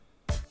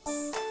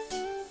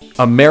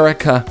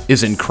America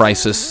is in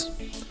crisis.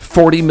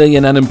 40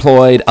 million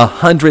unemployed,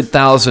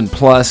 100,000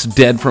 plus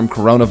dead from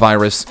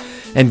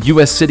coronavirus, and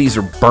U.S. cities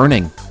are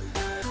burning.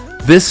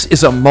 This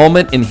is a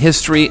moment in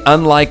history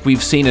unlike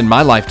we've seen in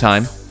my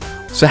lifetime.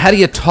 So how do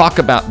you talk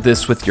about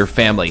this with your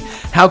family?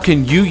 How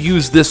can you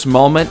use this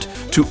moment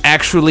to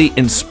actually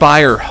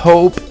inspire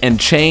hope and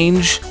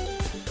change?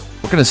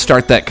 We're going to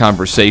start that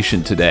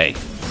conversation today.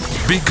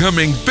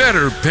 Becoming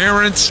better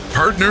parents,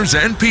 partners,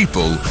 and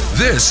people.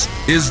 This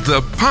is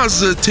the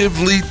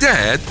Positively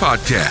Dad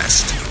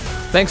Podcast.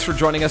 Thanks for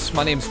joining us.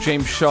 My name's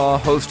James Shaw,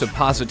 host of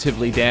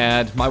Positively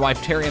Dad. My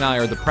wife Terry and I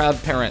are the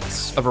proud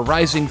parents of a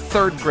rising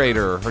third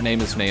grader. Her name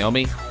is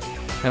Naomi.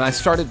 And I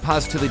started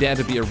Positively Dad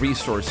to be a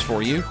resource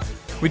for you.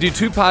 We do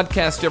 2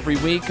 podcasts every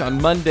week.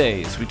 On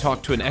Mondays, we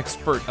talk to an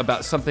expert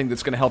about something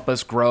that's going to help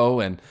us grow.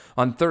 And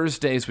on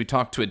Thursdays, we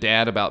talk to a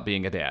dad about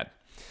being a dad.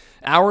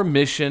 Our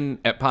mission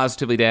at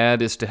Positively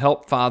Dad is to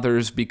help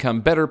fathers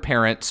become better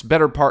parents,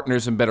 better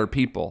partners, and better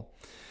people.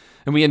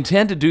 And we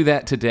intend to do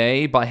that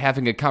today by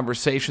having a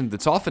conversation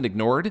that's often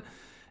ignored,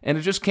 and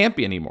it just can't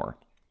be anymore.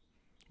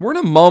 We're in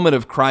a moment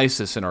of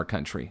crisis in our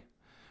country.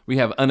 We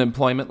have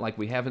unemployment like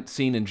we haven't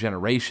seen in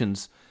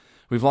generations.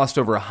 We've lost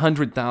over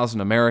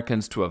 100,000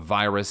 Americans to a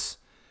virus,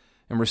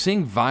 and we're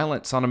seeing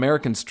violence on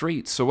American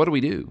streets. So what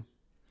do?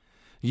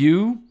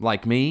 You,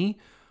 like me,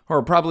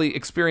 are probably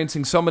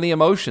experiencing so many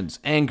emotions: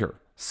 anger,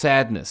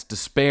 sadness,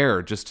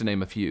 despair, just to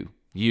name a few.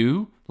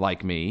 You,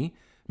 like me,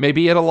 may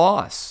be at a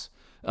loss,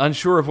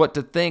 unsure of what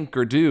to think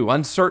or do,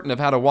 uncertain of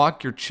how to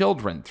walk your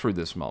children through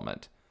this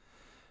moment.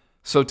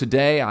 So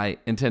today, I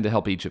intend to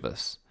help each of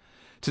us.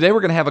 Today,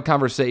 we're going to have a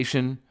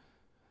conversation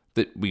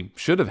that we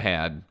should have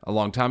had a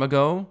long time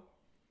ago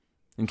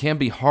and can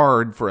be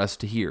hard for us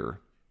to hear.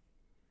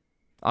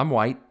 I'm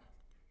white.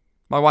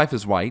 My wife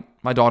is white.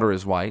 My daughter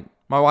is white.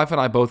 My wife and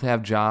I both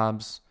have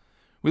jobs.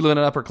 We live in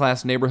an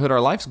upper-class neighborhood. Our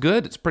life's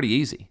good. It's pretty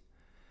easy.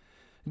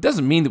 It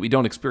doesn't mean that we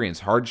don't experience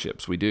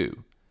hardships. We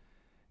do.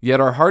 Yet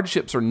our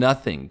hardships are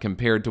nothing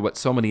compared to what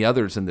so many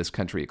others in this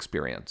country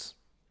experience.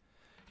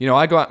 You know,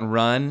 I go out and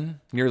run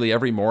nearly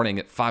every morning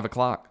at 5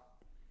 o'clock.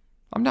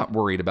 I'm not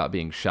worried about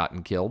being shot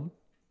and killed.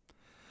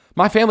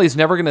 My family's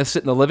never going to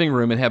sit in the living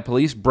room and have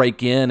police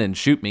break in and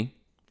shoot me.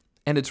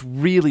 And it's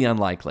really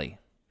unlikely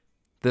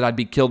that I'd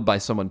be killed by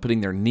someone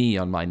putting their knee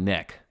on my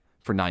neck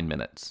for 9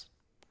 minutes.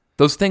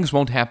 Those things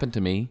won't happen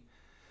to me.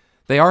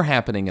 They are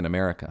happening in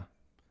America.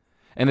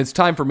 And it's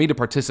time for me to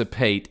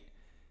participate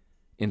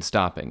in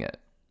stopping it.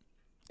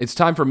 It's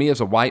time for me as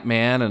a white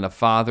man and a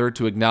father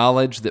to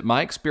acknowledge that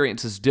my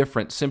experience is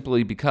different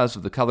simply because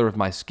of the color of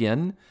my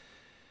skin.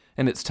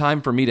 And it's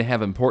time for me to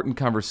have important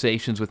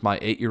conversations with my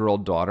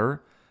 8-year-old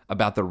daughter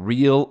about the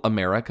real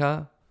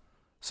America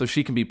so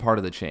she can be part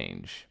of the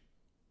change.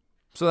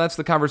 So that's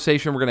the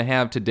conversation we're going to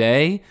have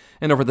today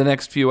and over the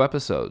next few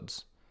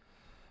episodes.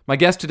 My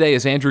guest today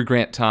is Andrew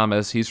Grant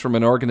Thomas. He's from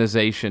an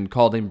organization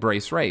called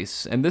Embrace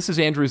Race, and this is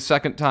Andrew's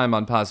second time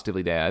on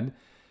Positively Dad.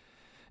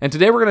 And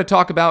today we're going to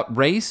talk about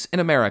race in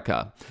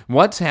America,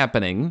 what's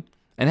happening,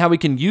 and how we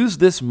can use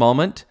this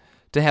moment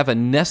to have a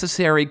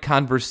necessary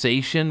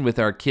conversation with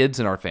our kids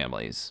and our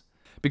families.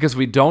 Because if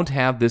we don't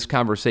have this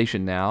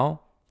conversation now,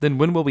 then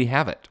when will we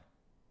have it?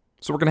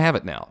 So we're going to have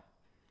it now.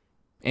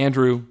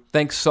 Andrew,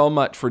 thanks so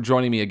much for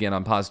joining me again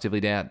on Positively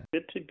Dad.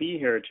 Good to be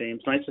here,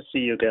 James. Nice to see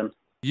you again.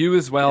 You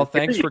as well.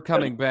 Thanks for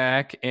coming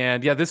back.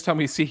 And yeah, this time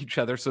we see each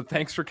other. So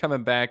thanks for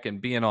coming back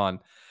and being on.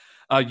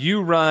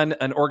 You run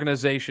an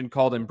organization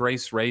called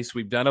Embrace Race.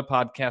 We've done a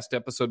podcast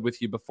episode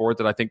with you before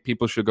that I think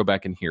people should go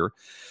back and hear.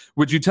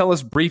 Would you tell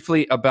us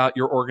briefly about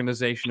your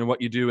organization and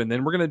what you do? And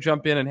then we're going to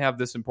jump in and have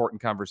this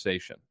important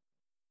conversation.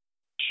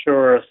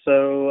 Sure.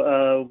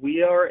 So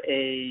we are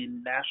a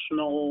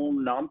national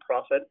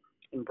nonprofit,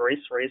 Embrace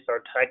Race.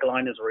 Our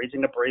tagline is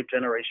Raising a Brave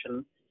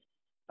Generation.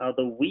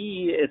 The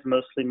we is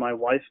mostly my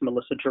wife,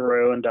 Melissa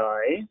Giroux, and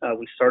I.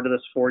 We started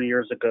this 4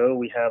 years ago.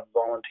 We have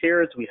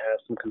volunteers. We have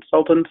some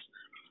consultants.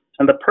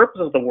 And the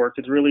purpose of the work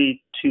is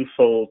really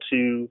twofold: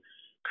 to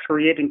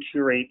create and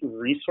curate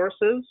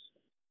resources,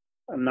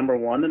 number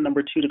one, and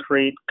number two, to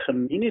create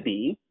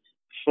community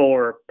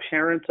for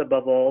parents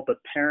above all, but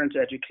parents,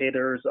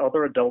 educators,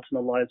 other adults in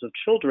the lives of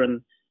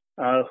children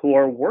who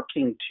are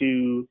working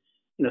to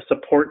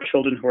support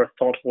children who are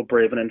thoughtful,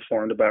 brave, and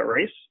informed about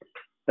race.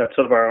 That's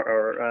sort of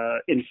our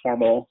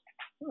informally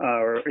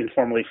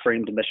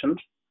framed mission.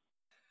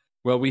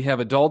 Well, we have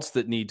adults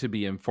that need to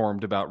be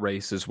informed about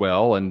race as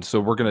well, and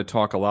so we're going to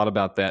talk a lot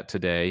about that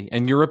today.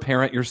 And you're a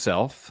parent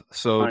yourself,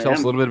 so tell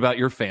us a little bit about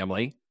your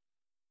family.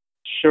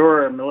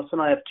 Sure. Melissa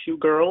and I have 2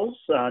 girls,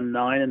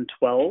 9 and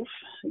 12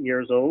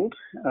 years old.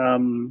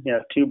 2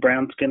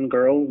 brown-skinned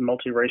girls,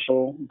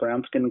 multiracial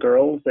brown-skinned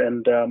girls,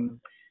 and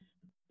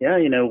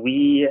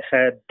we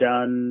had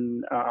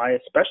done, I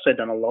especially had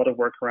done a lot of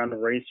work around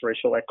race,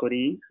 racial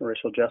equity,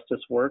 racial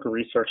justice work,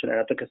 research and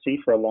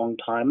advocacy for a long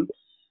time.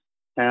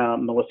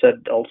 Melissa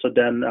had also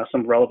done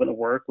some relevant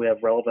work. We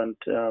have relevant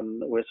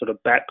with sort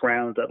of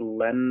backgrounds that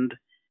lend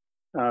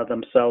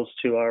themselves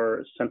to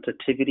our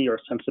sensitivity or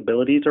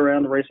sensibilities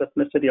around race,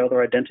 ethnicity,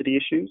 other identity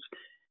issues.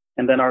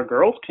 And then our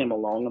girls came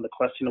along, and the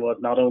question was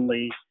not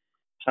only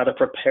how to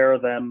prepare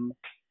them,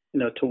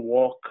 to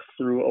walk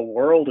through a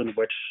world in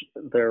which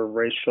their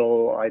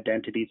racial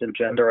identities and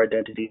gender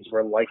identities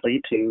were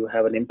likely to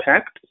have an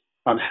impact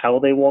on how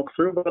they walk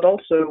through, but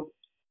also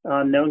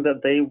knowing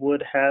that they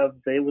would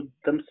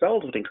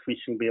themselves would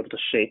increasingly be able to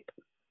shape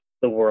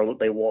the world that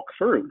they walk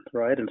through,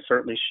 right, and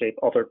certainly shape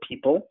other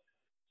people.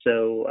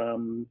 So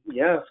and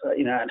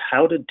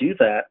how to do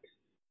that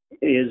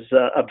is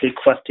a big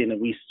question,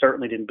 and we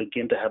certainly didn't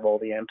begin to have all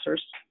the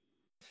answers.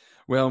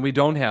 Well, we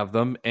don't have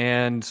them,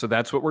 and so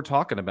that's what we're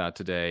talking about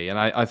today. And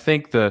I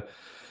think the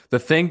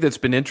thing that's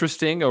been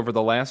interesting over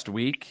the last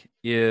week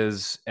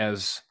is,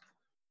 as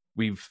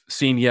we've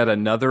seen yet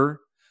another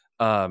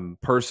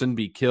person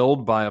be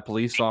killed by a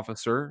police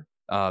officer.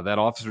 That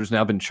officer has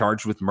now been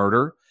charged with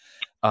murder.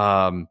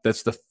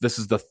 This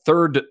is the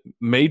third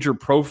major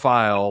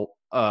profile,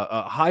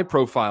 high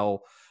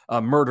profile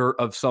murder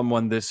of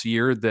someone this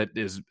year that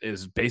is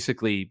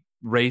basically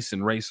race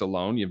and race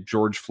alone. You have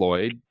George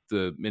Floyd,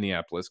 the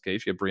Minneapolis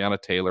case. You have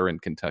Breonna Taylor in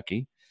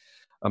Kentucky,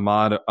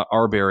 Ahmaud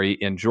Arbery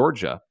in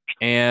Georgia,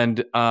 and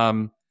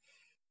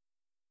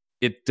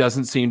it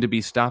doesn't seem to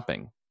be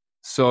stopping.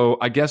 So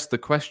I guess the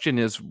question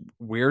is,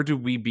 where do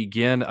we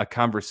begin a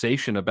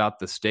conversation about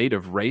the state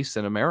of race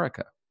in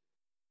America?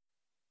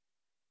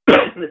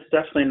 It's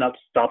definitely not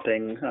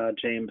stopping,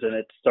 James, and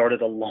it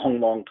started a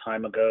long, long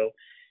time ago.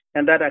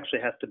 And that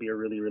actually has to be a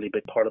really, really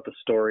big part of the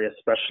story,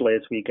 especially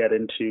as we get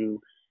into,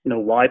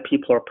 why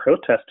people are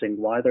protesting,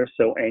 why they're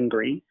so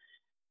angry,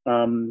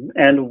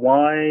 and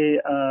why,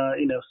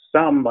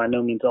 some, by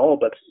no means all,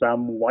 but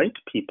some white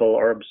people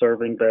are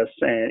observing this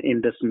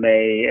in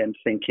dismay and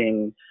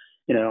thinking,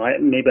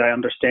 maybe I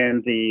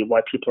understand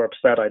why people are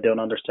upset. I don't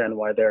understand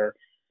why they're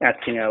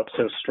acting out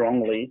so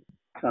strongly.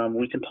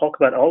 We can talk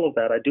about all of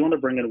that. I do want to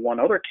bring in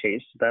one other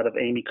case, that of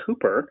Amy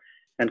Cooper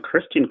and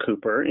Christian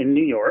Cooper in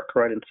New York,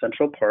 right in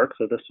Central Park.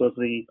 So this was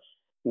the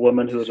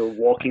woman who was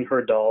walking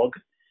her dog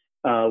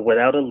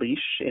without a leash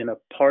in a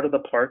part of the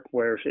park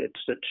where it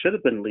should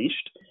have been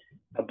leashed.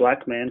 A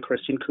black man,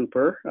 Christian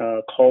Cooper,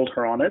 called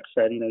her on it,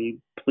 said, you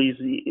please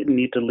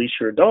need to leash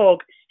your dog.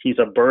 He's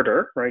a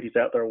birder, right? He's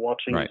out there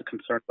watching. Right. He's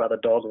concerned about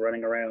a dog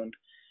running around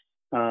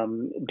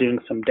doing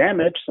some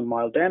damage, some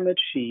mild damage.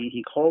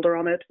 He called her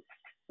on it.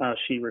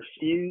 She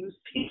refused.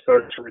 He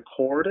started to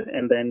record,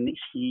 and then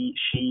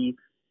she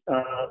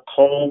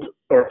called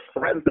or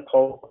threatened to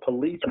call the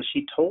police, and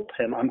she told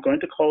him, I'm going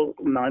to call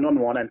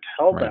 911 and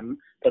tell them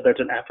that there's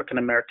an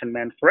African-American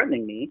man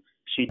threatening me.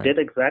 She did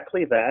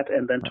exactly that,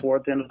 and then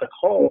towards the end of the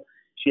call,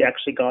 she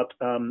actually got,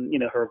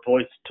 her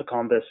voice took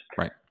on this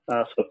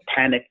sort of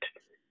panicked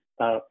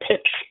pitch.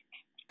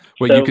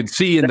 Well, so you could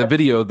see in the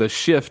video the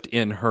shift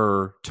in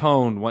her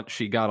tone once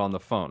she got on the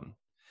phone.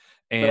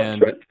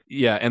 And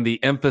and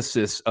the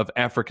emphasis of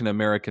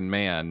African-American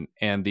man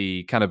and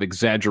the kind of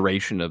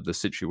exaggeration of the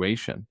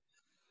situation.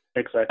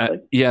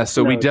 Exactly.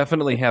 So we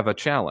definitely have a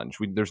challenge.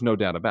 There's no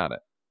doubt about it.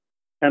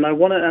 And I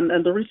want to,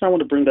 and the reason I want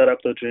to bring that up,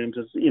 though, James,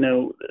 is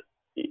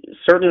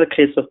certainly the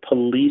case of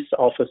police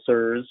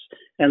officers,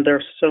 and there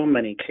are so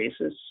many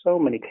cases,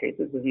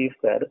 as you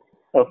said,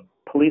 of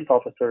police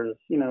officers,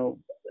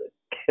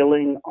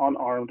 killing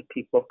unarmed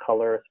people of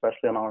color,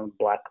 especially unarmed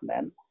black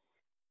men.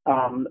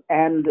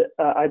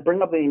 I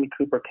bring up the Amy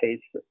Cooper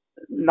case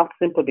not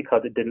simply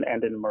because it didn't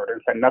end in murder. In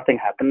fact, nothing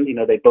happened.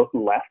 They both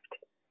left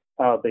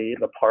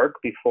the park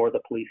before the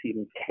police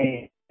even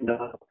came,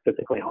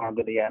 physically harmed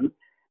at the end.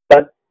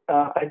 But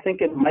I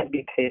think it might be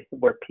a case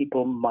where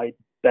people might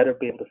better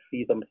be able to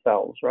see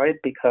themselves, right?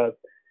 Because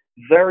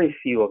very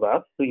few of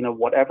us,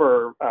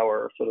 whatever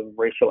our sort of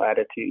racial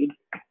attitude,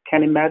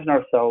 can imagine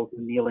ourselves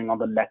kneeling on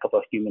the neck of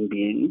a human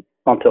being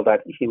until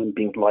that human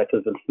being's life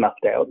has been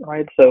snuffed out,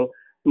 right? So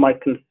my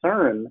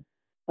concern,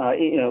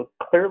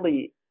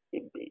 clearly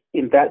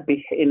in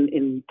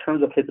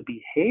terms of his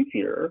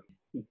behavior,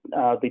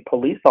 the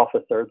police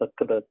officer,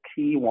 the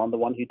key one, the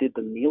one who did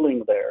the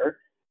kneeling there,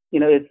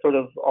 it's sort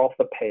of off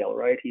the pale,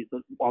 right? He's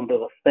on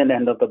the thin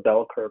end of the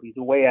bell curve. He's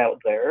way out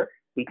there.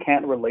 We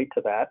can't relate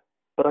to that.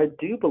 But I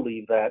do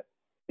believe that,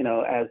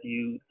 as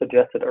you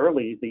suggested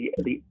early,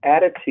 the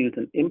attitudes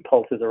and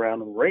impulses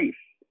around race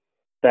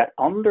that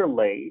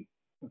underlay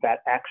that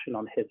action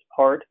on his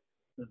part,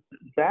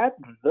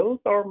 those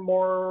are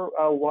more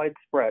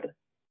widespread,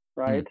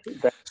 right?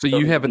 So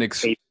you have an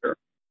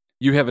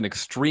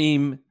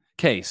extreme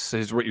case,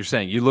 is what you're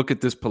saying. You look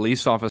at this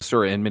police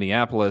officer in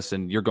Minneapolis,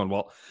 and you're going,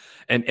 well,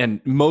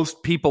 and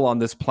most people on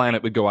this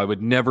planet would go, I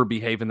would never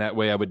behave in that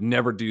way. I would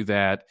never do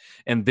that,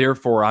 and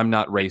therefore I'm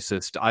not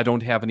racist. I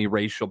don't have any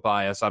racial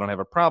bias. I don't have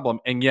a problem.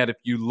 And yet, if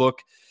you look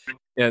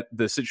at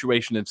the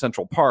situation in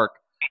Central Park,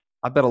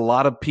 I bet a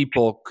lot of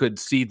people could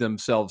see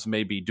themselves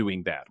maybe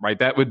doing that, right?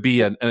 That would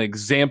be an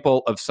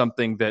example of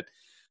something that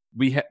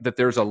that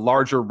there's a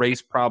larger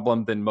race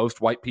problem than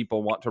most white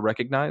people want to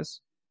recognize.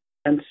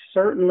 And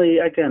certainly,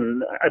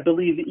 again, I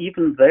believe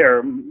even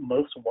there,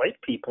 most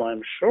white people,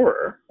 I'm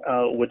sure,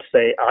 would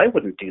say, I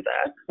wouldn't do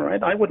that,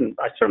 right? I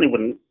certainly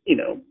wouldn't,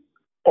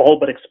 all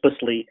but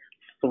explicitly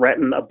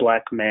threaten a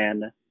black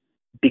man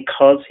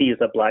because he is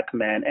a black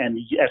man and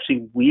you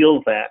actually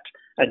wield that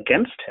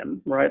against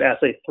him, right, as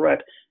a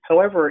threat.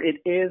 However, it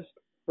is,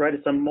 right,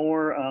 it's a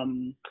more,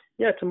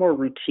 it's a more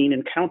routine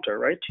encounter,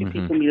 right? Two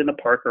people meet in the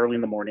park early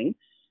in the morning.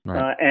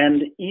 Right.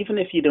 And even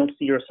if you don't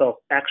see yourself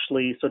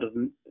actually sort of,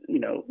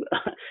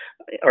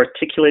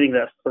 articulating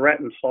that threat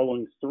and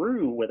following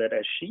through with it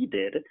as she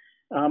did,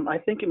 I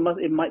think it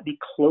might be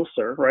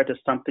closer, right, to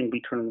something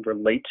we can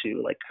relate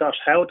to. Like, gosh,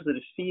 how does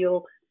it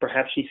feel?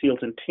 Perhaps she feels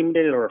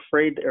intimidated or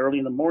afraid early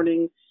in the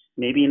morning.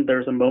 Maybe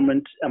there's a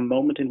moment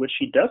in which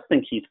she does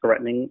think he's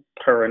threatening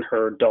her and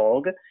her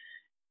dog.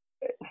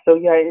 So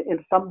yeah,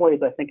 in some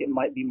ways, I think it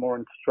might be more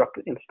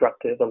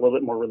instructive, a little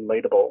bit more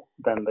relatable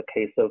than the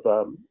case of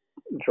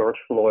George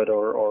Floyd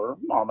or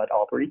Ahmaud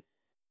Arbery.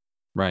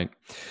 Right.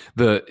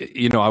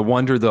 I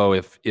wonder though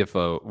if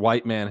a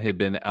white man had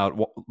been out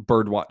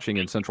bird watching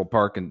in Central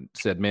Park and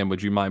said, "Ma'am,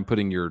 would you mind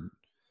putting your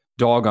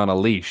dog on a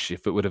leash?"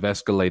 if it would have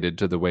escalated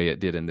to the way it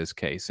did in this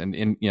case.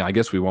 And I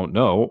guess we won't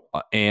know.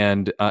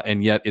 And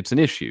yet it's an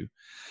issue.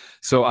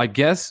 So I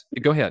guess,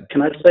 go ahead.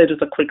 Can I say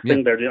just a quick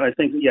thing there? I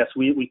think, yes,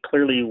 we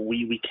clearly,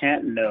 we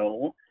can't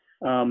know.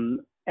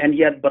 And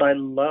yet, but I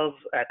love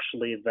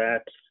actually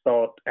that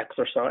thought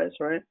exercise,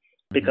 right?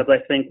 Because I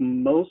think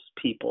most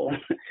people,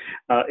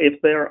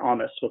 if they're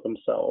honest with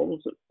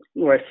themselves,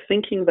 were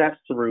thinking that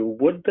through,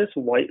 would this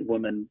white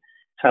woman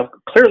have,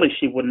 clearly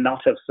she would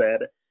not have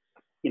said,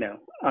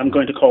 I'm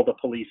going to call the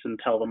police and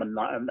tell them an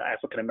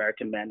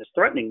African-American man is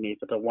threatening me if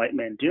it's a white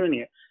man doing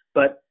it.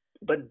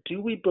 But do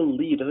we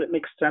believe, does it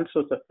make sense to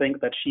us to think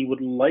that she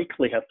would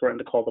likely have threatened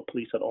to call the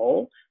police at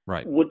all?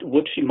 Right.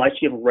 Might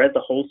she have read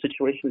the whole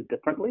situation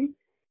differently?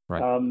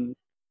 Right.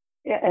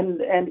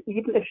 And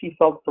even if she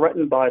felt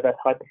threatened by that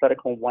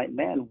hypothetical white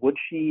man, would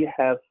she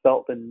have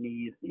felt the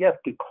need, yes,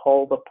 to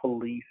call the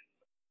police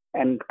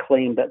and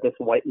claim that this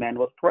white man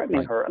was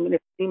threatening her? I mean,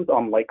 it seems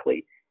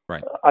unlikely.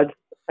 Right.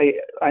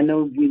 I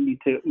know we need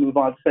to move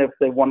on to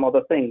say one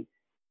other thing.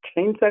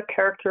 Change that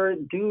character,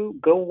 do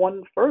go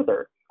one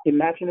further.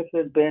 Imagine if it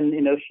had been,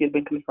 she had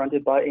been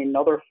confronted by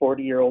another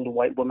 40-year-old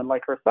white woman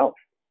like herself,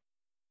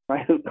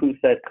 right, who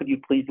said, "Could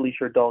you please leash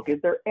your dog?" Is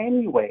there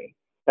any way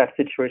that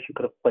situation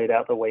could have played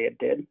out the way it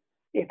did?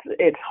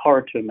 It's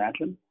hard to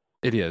imagine.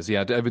 It is,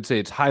 yeah. I would say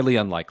it's highly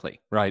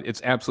unlikely, right?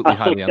 It's absolutely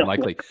highly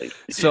unlikely.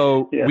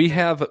 So yeah.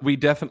 we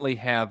definitely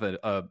have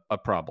a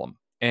problem.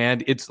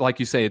 And it's like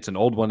you say, it's an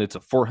old one. It's a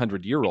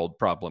 400-year-old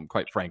problem,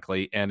 quite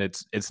frankly, and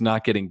it's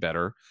not getting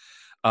better.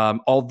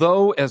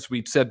 Although, as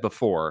we said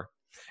before,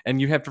 and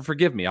you have to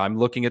forgive me, I'm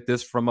looking at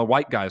this from a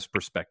white guy's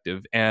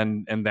perspective,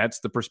 and that's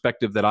the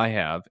perspective that I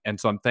have. And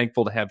so I'm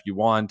thankful to have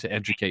you on to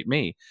educate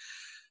me.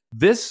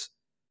 This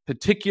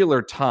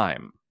particular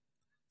time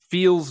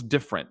feels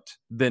different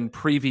than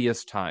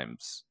previous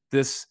times.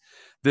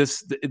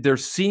 There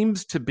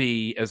seems to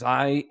be, as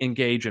I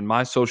engage in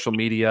my social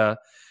media,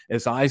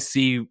 as I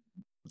see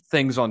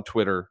things on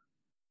Twitter,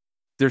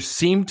 there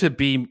seem to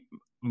be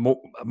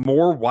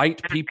more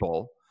white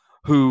people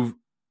who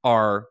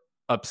are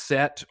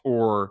upset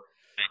or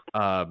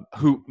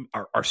who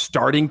are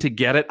starting to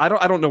get it. I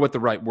don't know what the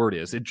right word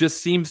is. It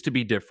just seems to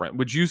be different.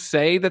 Would you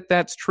say that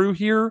that's true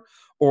here,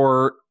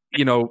 or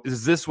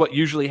is this what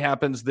usually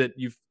happens, that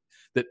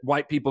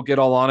white people get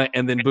all on it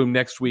and then boom,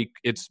 next week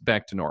it's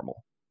back to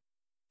normal?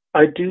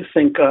 I do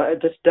think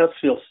this does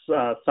feel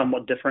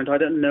somewhat different. I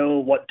don't know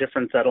what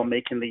difference that'll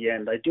make in the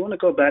end. I do want to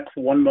go back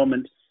for one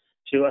moment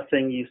to a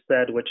thing you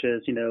said, which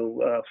is,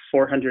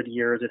 400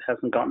 years, it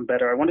hasn't gotten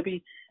better.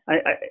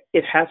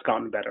 It has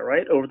gotten better,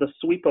 right? Over the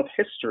sweep of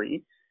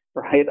history,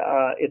 right?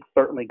 It's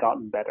certainly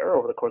gotten better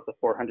over the course of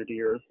 400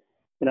 years.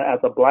 As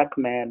a black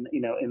man,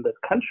 in this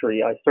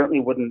country, I certainly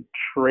wouldn't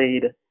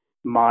trade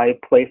my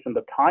place in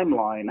the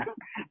timeline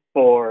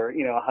for,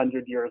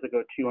 100 years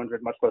ago,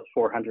 200, much less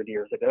 400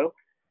 years ago.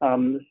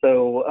 Over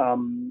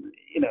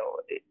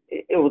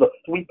the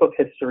sweep of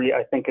history,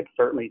 I think it's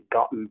certainly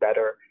gotten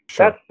better.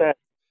 Sure. That said,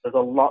 there's a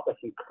lot that's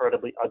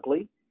incredibly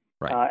ugly.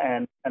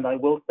 Right. And I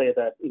will say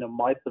that,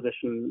 my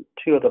position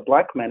too as a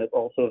black man is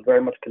also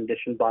very much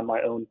conditioned by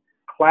my own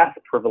class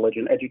privilege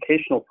and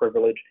educational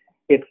privilege.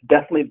 It's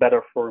definitely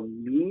better for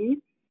me.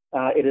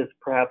 It is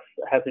perhaps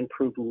has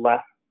improved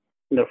less,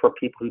 for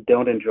people who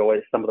don't enjoy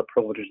some of the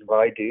privileges that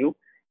I do.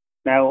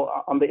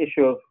 Now, on the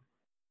issue of,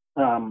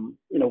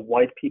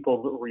 white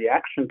people's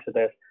reaction to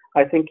this,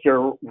 I think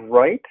you're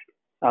right.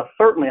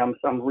 Certainly,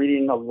 I'm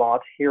reading a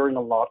lot, hearing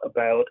a lot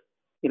about,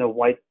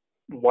 white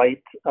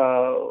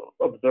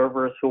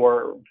observers who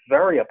are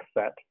very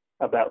upset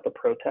about the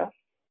protests.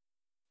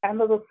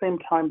 And at the same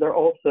time, there are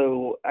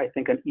also, I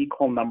think, an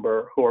equal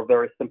number who are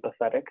very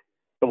sympathetic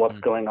to what's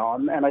going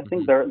on. And I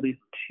think there are at least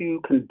two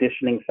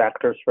conditioning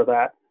factors for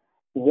that.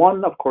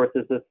 One, of course,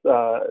 is this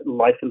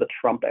life in the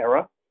Trump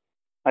era.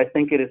 I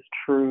think it is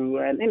true,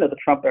 and the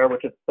Trump era,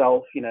 which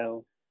itself,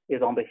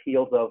 is on the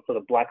heels of sort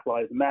of Black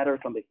Lives Matter,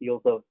 on the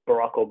heels of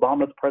Barack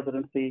Obama's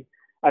presidency.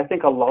 I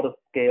think a lot of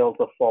scales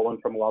have fallen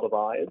from a lot of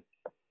eyes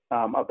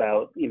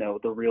about,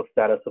 the real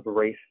status of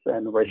race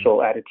and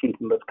racial attitudes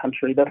in this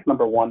country. That's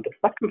number one. The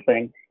second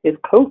thing is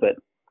COVID,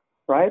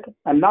 right?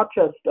 And not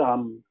just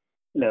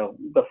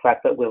the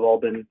fact that we've all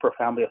been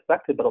profoundly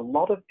affected, but a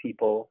lot of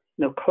people,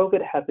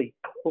 COVID has a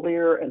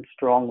clear and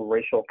strong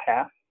racial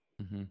cast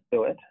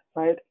to it,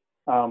 right?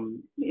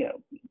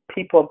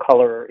 People of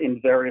color in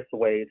various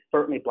ways,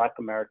 certainly Black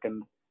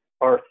Americans,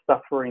 are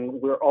suffering.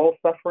 We're all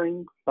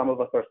suffering. Some of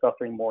us are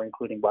suffering more,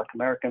 including Black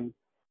Americans.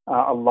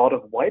 A lot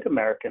of white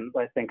Americans,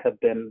 I think, have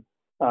been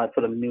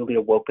sort of newly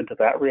awoken to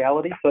that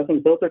reality. So I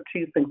think those are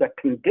two things that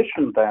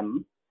condition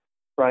them,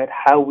 right?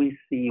 How we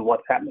see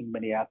what's happening in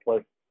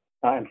Minneapolis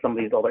and some of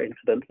these other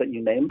incidents that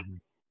you named.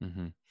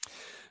 Mm-hmm.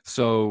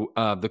 So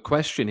the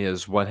question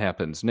is, what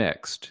happens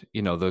next?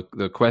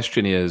 The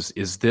question is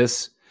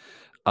this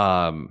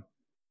going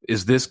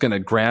to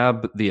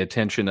grab the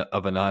attention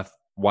of enough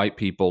white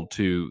people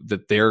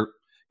that they're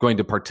going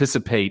to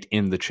participate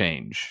in the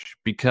change?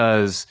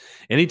 Because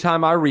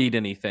anytime I read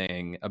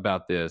anything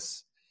about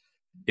this,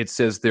 it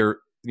says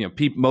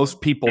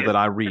most people that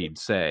I read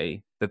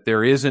say that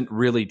there isn't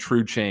really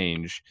true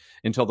change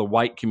until the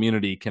white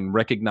community can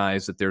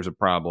recognize that there's a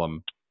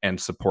problem and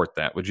support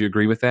that. Would you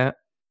agree with that?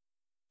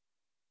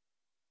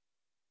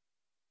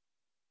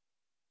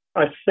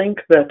 I think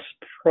that's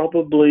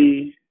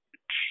probably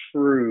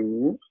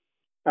true.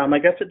 I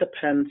guess it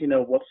depends,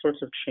 what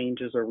sorts of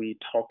changes are we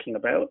talking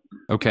about?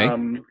 Okay.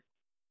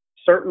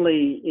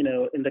 Certainly,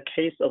 in the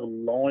case of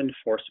law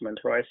enforcement,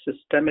 right,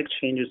 systemic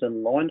changes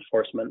in law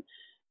enforcement,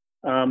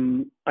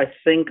 I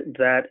think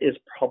that is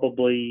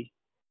probably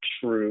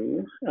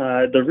true.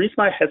 The reason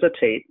I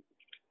hesitate,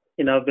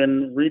 I've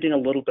been reading a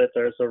little bit.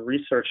 There's a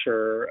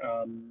researcher,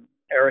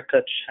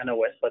 Erica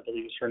Chenoweth, I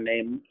believe is her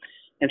name,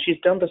 and she's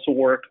done this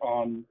work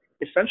on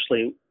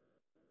essentially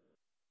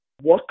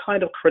what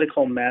kind of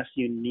critical mass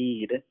you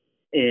need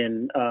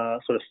in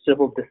sort of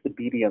civil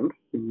disobedience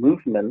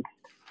movements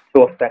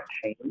to affect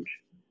change.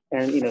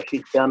 And,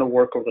 she's done a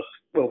work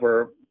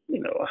over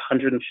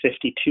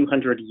 150,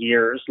 200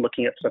 years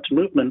looking at such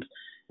movements.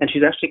 And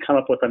she's actually come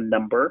up with a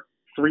number,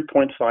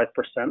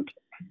 3.5%,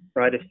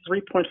 right? If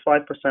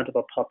 3.5% of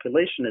a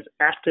population is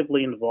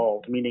actively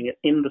involved, meaning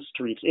in the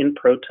streets, in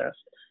protest,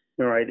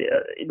 right,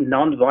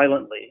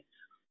 non-violently,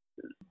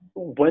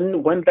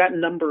 when that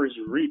number is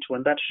reached,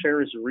 when that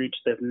share is reached,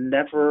 they've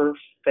never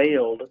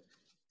failed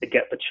to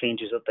get the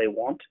changes that they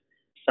want.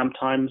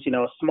 Sometimes,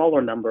 a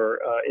smaller number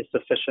is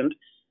sufficient.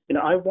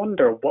 I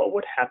wonder what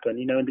would happen.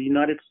 In the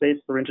United States,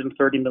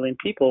 330 million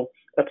people,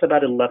 that's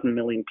about 11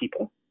 million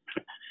people,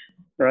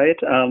 right?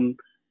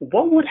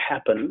 What would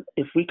happen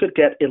if we could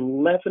get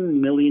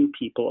 11 million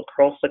people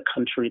across the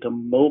country to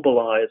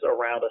mobilize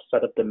around a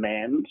set of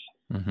demands?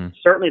 Mm-hmm.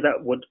 Certainly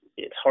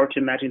it's hard to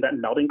imagine that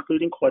not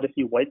including quite a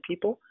few white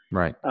people.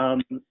 Right.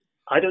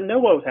 I don't know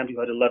what would happen if you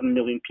had 11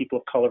 million people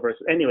of color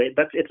versus, anyway,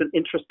 it's an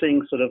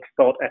interesting sort of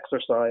thought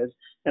exercise.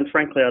 And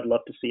frankly, I'd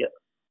love to see it.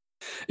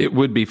 It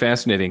would be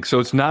fascinating. So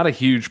it's not a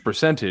huge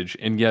percentage,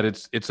 and yet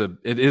it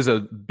is a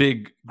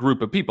big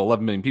group of people.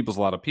 11 million people is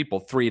a lot of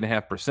people.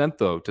 3.5%,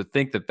 though, to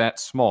think that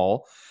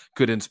small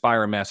could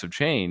inspire a massive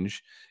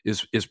change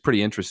is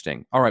pretty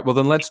interesting. All right, well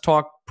then let's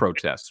talk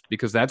protests,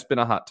 because that's been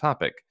a hot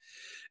topic,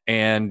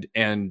 and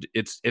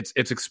it's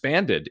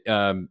expanded,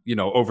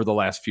 over the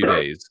last few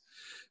days.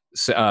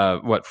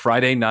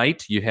 Friday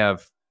night you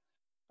have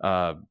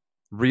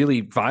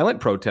really violent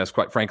protests,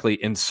 quite frankly,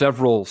 in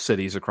several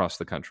cities across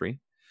the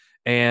country.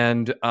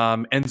 And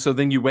so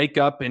then you wake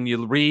up and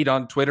you read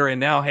on Twitter,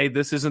 and now, hey,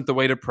 this isn't the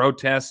way to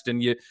protest,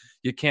 and you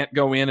can't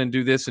go in and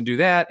do this and do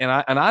that. And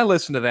I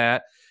listen to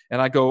that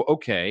and I go,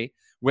 okay,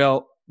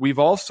 well, we've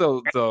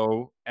also,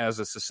 though, as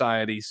a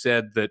society,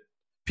 said that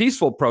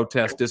peaceful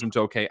protest isn't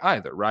okay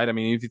either, right? I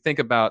mean, if you think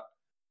about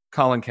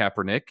Colin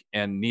Kaepernick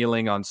and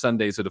kneeling on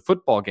Sundays at a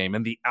football game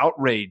and the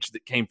outrage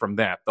that came from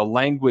that, the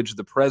language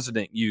the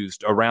president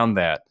used around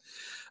that.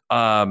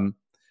 And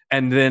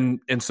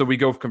so we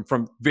go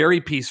from very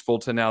peaceful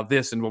to now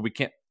this, and we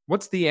can't.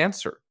 What's the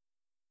answer?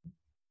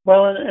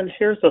 Well, and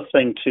here's the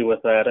thing too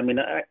with that. I mean,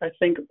 I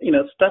think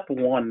step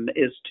one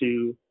is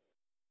to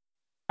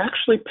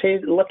actually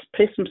let's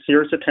pay some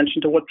serious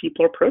attention to what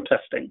people are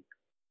protesting,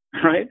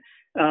 right?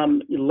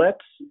 Let's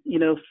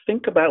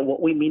think about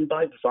what we mean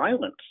by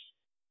violence,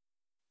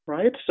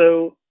 right?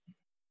 So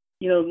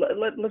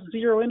let's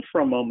zero in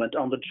for a moment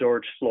on the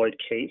George Floyd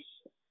case.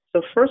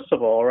 So first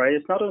of all, right,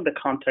 it's not in the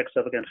context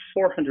of, again,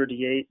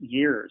 408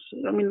 years.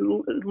 I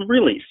mean,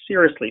 really,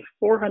 seriously,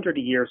 400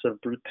 years of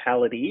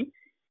brutality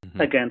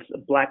against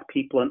Black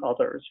people and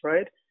others,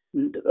 right?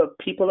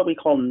 People that we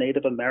call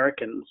Native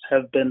Americans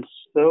have been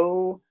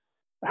so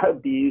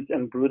abused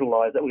and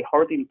brutalized that we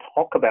hardly even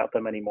talk about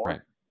them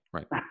anymore.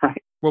 Right.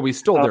 Well, we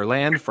stole their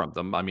land from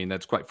them. I mean,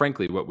 that's quite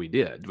frankly what we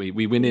did.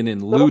 We went in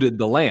and looted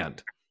the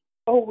land.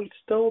 Oh,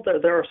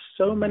 there are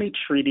so many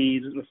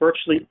treaties,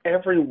 virtually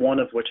every one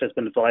of which has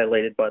been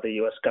violated by the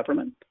U.S.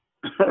 government,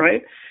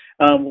 right?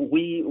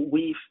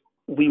 We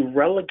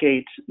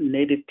relegate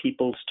Native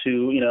peoples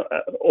to,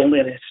 only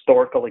an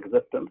historical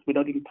existence. We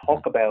don't even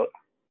talk about,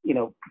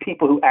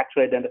 people who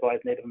actually identify as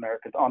Native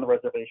Americans on the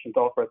reservations,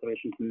 off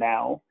reservations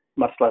now,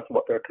 much less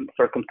what their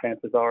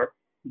circumstances are.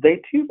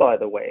 They too, by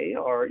the way,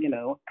 are,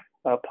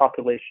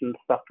 population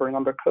suffering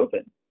under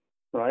COVID,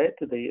 right?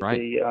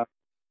 Right.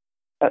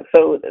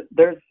 So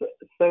there's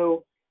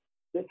so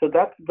so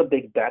that's the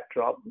big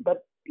backdrop.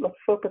 But let's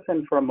focus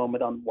in for a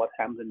moment on what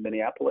happens in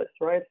Minneapolis,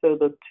 right? So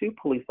the two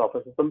police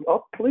officers, the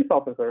police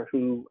officer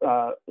who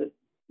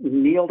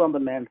kneeled on the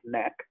man's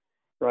neck,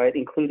 right,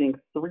 including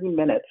 3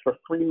 minutes, for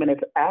 3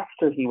 minutes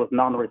after he was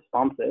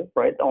non-responsive,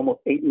 right,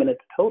 almost 8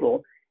 minutes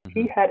total,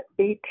 he had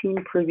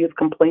 18 previous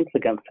complaints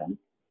against him.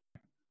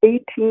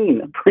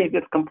 18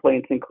 previous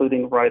complaints,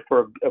 including right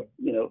for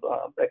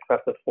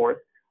excessive force.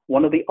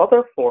 One of the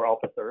other four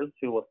officers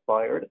who was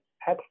fired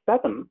had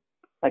 7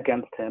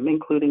 against him,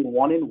 including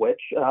one in which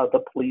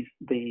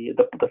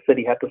the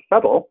city had to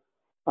settle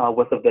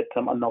with the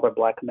victim, another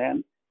black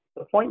man.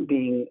 The point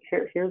being,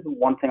 here's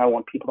one thing I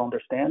want people to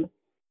understand.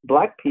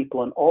 Black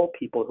people and all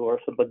people who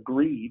are sort of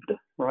aggrieved,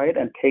 right,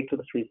 and take to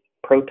the streets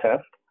to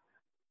protest,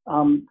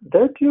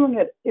 they're doing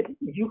it.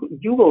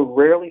 You will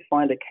rarely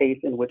find a case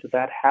in which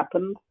that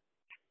happened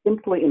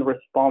simply in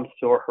response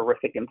to a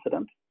horrific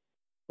incident,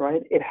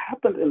 right? It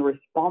happened in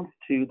response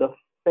to the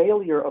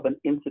failure of an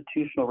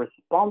institutional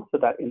response to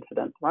that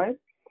incident, right?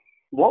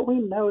 What we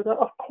know is that,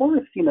 of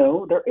course,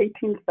 there are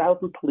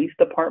 18,000 police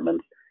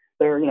departments.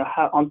 There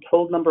are,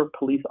 untold number of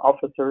police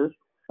officers.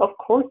 Of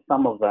course,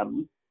 some of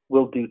them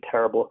will do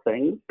terrible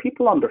things.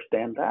 People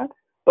understand that.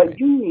 But Right.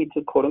 you need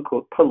to, quote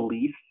unquote,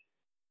 police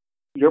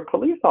your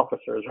police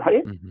officers,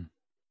 right? Mm-hmm.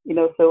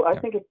 So I Yeah.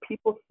 think if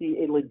people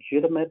see a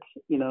legitimate,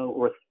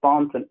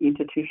 response, an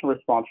institutional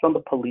response from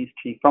the police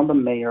chief, from the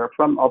mayor,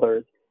 from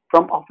others,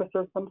 from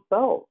officers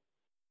themselves,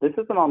 this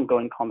is an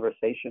ongoing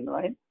conversation,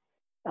 right?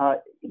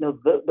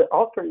 The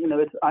officer,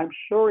 I'm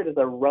sure it is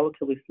a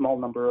relatively small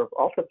number of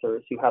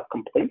officers who have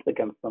complaints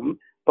against them,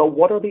 but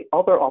what are the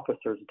other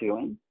officers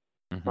doing,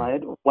 Mm-hmm.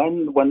 right?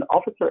 When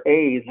Officer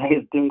A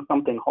is doing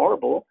something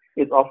horrible,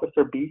 is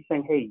Officer B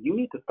saying, hey, you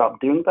need to stop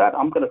doing that?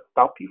 I'm going to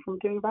stop you from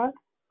doing that?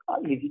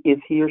 Is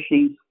he or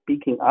she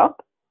speaking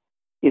up?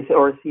 Is he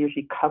or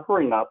she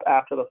covering up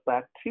after the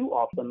fact? Too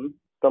often,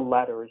 the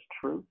latter is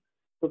true.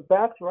 So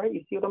that's right.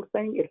 You see what I'm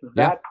saying? It's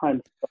that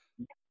kind of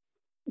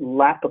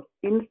lack of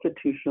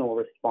institutional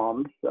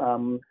response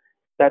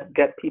that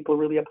get people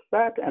really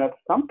upset. And at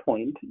some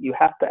point, you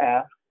have to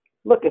ask,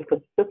 look, if the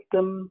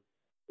system,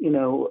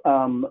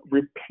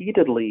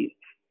 repeatedly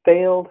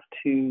fails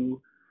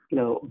to,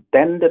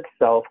 bend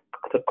itself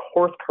to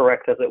course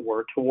correct, as it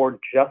were, toward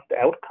just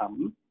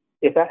outcomes,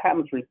 if that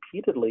happens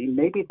repeatedly,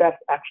 maybe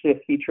that's actually a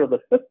feature of the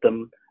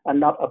system and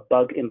not a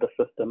bug in the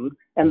system.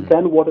 And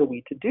then what are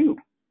we to do?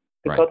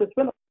 Because it's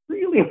been a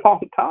really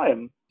long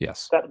time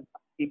Yes. that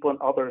people and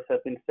others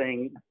have been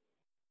saying,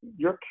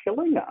 you're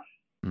killing us.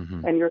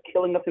 Mm-hmm. And you're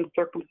killing us in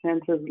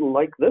circumstances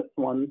like this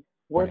one,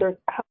 where there's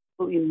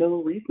absolutely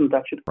no reason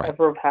that should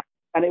ever have happened.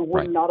 And it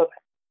would not have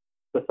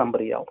happened to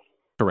somebody else.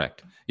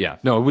 Correct. Yeah.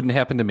 No, it wouldn't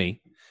happen to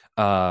me.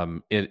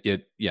 In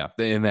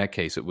that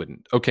case, it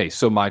wouldn't. Okay.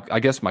 So I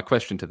guess my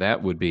question to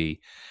that would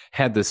be,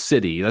 had the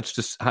city, let's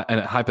just,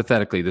 and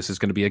hypothetically, this is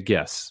going to be a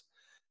guess.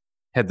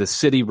 Had the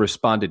city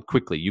responded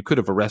quickly, you could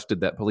have arrested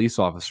that police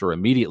officer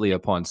immediately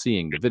upon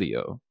seeing the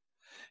video.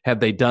 Had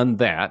they done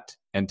that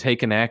and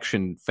taken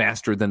action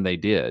faster than they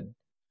did,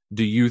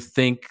 do you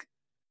think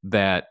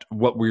that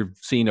what we've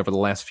seen over the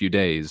last few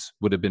days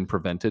would have been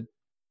prevented?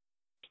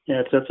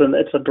 Yeah,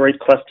 it's a great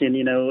question.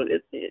 In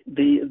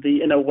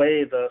a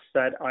way, the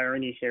sad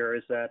irony here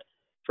is that,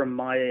 from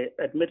my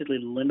admittedly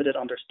limited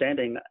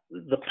understanding,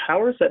 the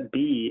powers that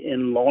be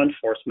in law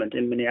enforcement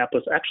in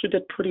Minneapolis actually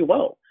did pretty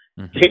well.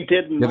 Mm-hmm. They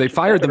did. They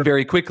fired better. them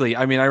very quickly.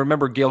 I mean, I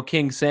remember Gayle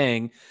King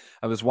saying,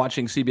 I was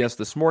watching CBS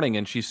this morning,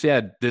 and she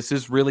said, "This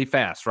is really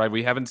fast, right?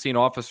 We haven't seen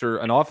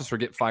an officer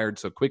get fired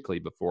so quickly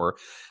before."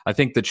 I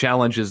think the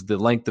challenge is the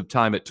length of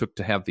time it took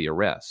to have the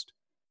arrest.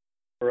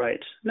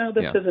 Right. No,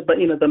 this is it. But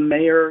the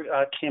mayor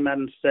came out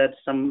and said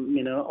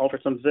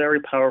offered some very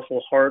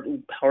powerful,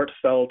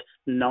 heartfelt,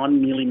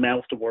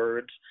 non-mealy-mouthed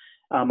words.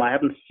 I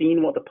haven't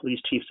seen what the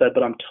police chief said,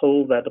 but I'm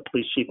told that the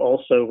police chief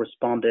also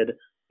responded,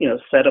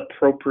 said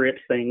appropriate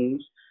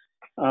things.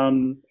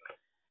 So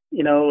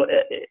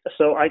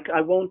I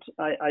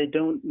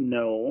don't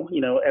know.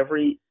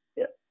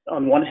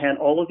 On one hand,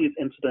 all of these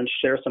incidents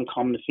share some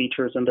common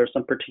features and there's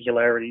some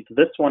particularities.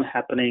 This one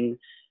happening,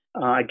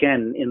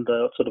 again, in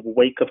the sort of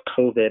wake of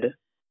COVID,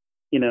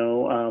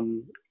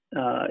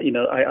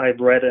 I've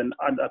read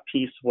a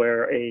piece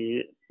where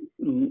a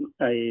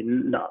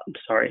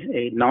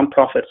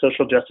nonprofit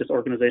social justice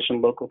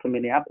organization local to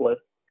Minneapolis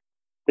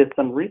did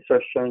some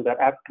research showing that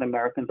African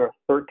Americans are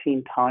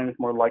 13 times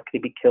more likely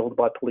to be killed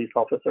by police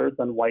officers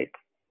than whites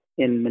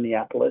in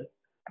Minneapolis.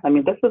 I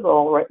mean, this is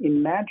all right.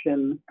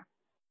 Imagine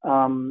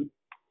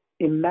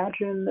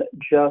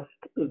just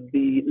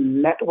the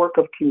network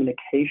of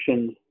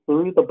communications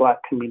through the Black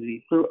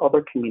community, through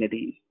other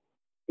communities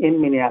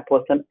in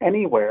Minneapolis and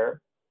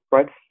anywhere,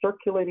 right,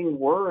 circulating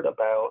word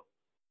about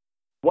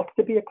what's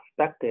to be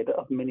expected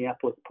of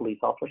Minneapolis police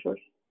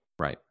officers.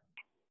 Right.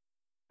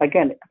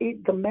 Again,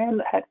 the man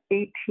had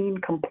 18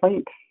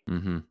 complaints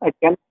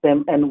against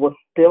him and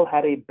still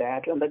had a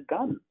badge and a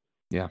gun.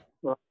 Yeah.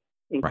 Right?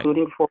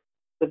 Including for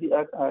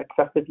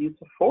excessive use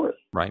of force.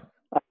 Right.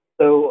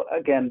 So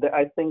again,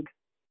 I think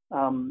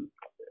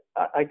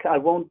I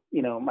won't,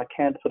 I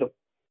can't sort of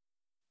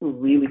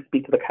really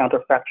speak to the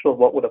counterfactual of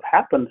what would have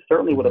happened.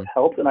 Certainly would have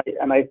helped, and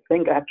I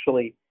think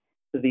actually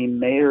the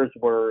mayor's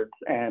words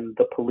and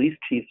the police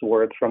chief's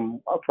words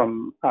from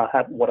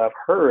what I've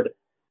heard,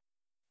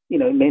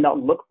 it may not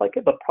look like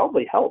it, but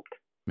probably helped.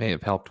 May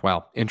have helped.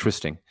 Wow,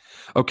 interesting.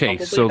 Okay,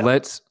 Probably so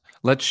helped.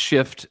 let's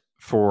shift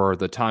for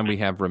the time we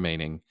have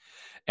remaining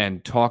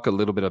and talk a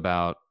little bit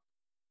about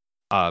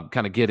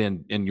kind of get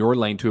in your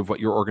lane too of what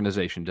your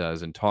organization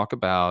does and talk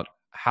about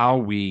how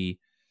we,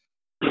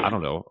 I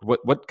don't know,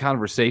 what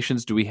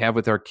conversations do we have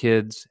with our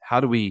kids? How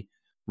do we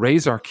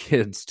raise our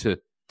kids to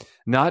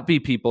not be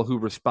people who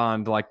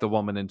respond like the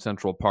woman in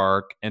Central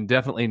Park, and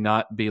definitely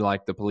not be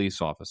like the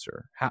police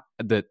officer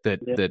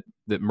that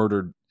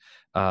murdered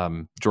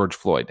George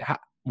Floyd?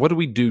 What do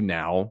we do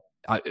now?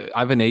 I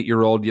have an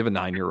 8-year-old. You have a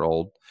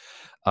 9-year-old.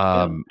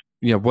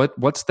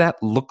 What's that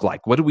look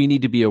like? What do we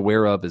need to be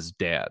aware of as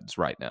dads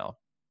right now?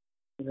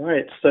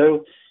 Right.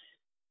 So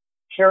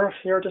here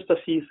are just a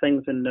few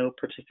things in no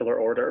particular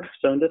order.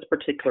 So in this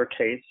particular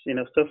case,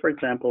 so for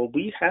example,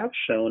 we have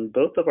shown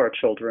both of our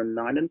children,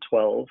 9 and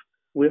 12.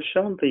 We've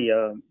shown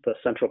the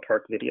Central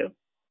Park video,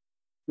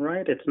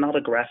 right? It's not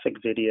a graphic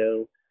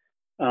video.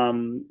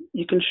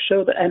 You can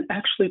show that and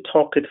actually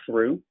talk it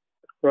through,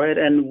 right?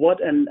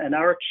 And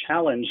our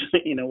challenge,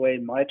 in a way,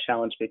 my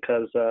challenge,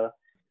 because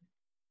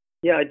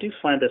I do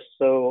find this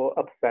so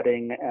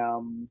upsetting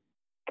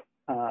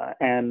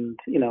and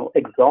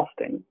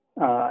exhausting.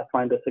 I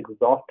find this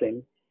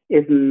exhausting,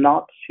 is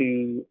not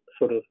to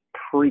sort of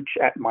preach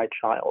at my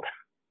child.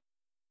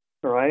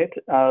 Right.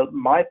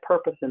 My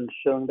purpose in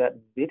showing that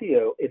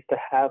video is to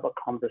have a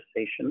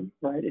conversation,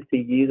 right? Is to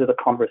use it as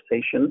a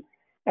conversation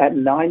at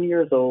 9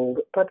 years old,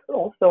 but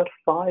also at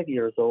 5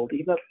 years old,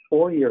 even at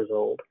 4 years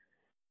old,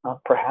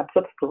 perhaps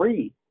at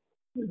 3.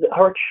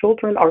 Our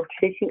children are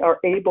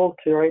able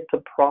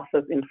to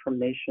process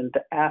information,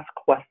 to ask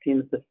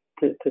questions,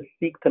 to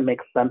seek to make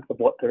sense of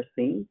what they're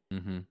seeing.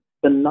 Mm-hmm.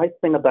 The nice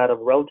thing about a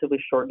relatively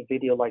short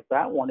video like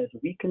that one is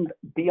we can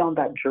be on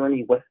that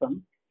journey with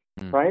them,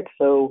 right?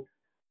 So,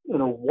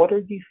 what are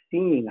you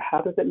seeing? How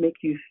does it make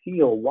you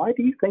feel? Why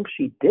do you think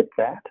she did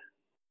that?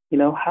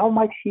 How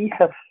might he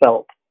have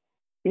felt?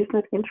 Isn't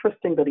it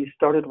interesting that he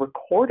started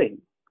recording,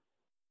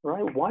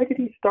 right? Why did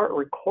he start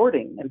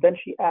recording? And then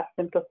she asked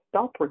him to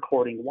stop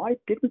recording. Why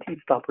didn't he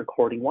stop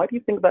recording? Why do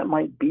you think that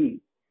might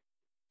be?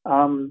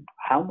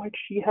 How might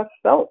she have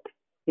felt?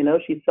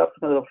 She said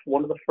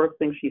one of the first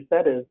things she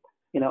said is,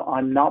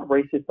 I'm not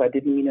racist. I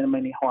didn't mean him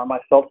any harm. I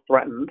felt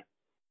threatened.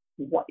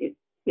 What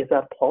is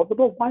that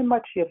plausible? Why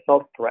might she have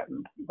felt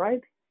threatened,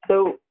 right?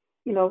 So,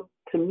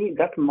 to me,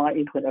 that's my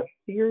input, a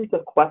series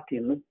of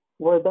questions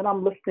where then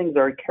I'm listening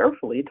very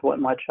carefully to what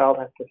my child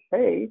has to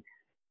say.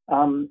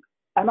 And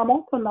I'm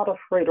also not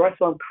afraid, right?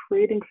 So I'm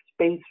creating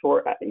space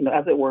for,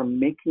 as it were,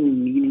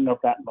 making meaning of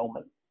that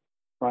moment,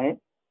 right?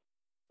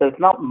 So it's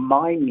not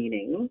my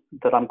meaning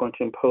that I'm going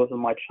to impose on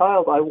my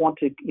child. I want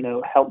to,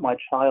 help my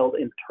child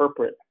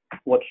interpret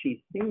what she's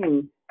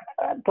seeing,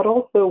 but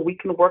also we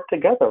can work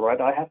together,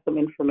 right? I have some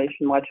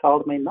information my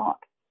child may not,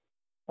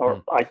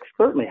 or I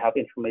certainly have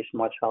information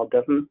my child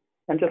doesn't.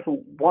 And just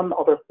one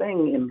other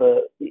thing,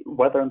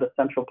 whether in the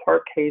Central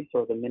Park case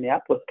or the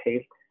Minneapolis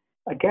case,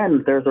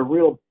 again, there's a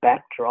real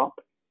backdrop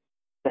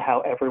to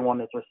how everyone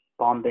is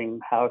responding,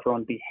 how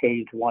everyone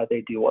behaves, why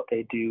they do what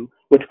they do,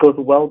 which goes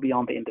well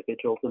beyond the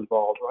individuals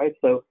involved, right?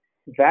 So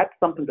that's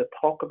something to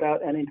talk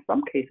about, and in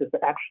some cases to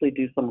actually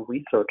do some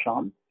research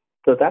on.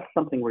 So that's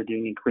something we're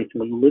doing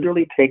increasingly,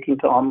 literally taking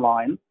to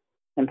online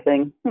and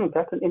saying,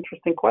 that's an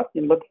interesting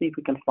question. Let's see if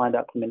we can find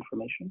out some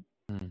information.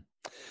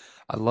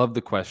 I love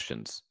the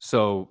questions.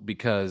 So,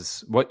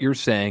 because what you're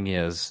saying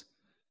is,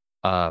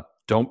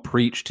 don't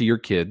preach to your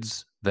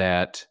kids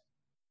that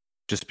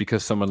just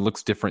because someone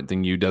looks different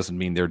than you doesn't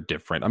mean they're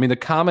different. I mean, the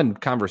common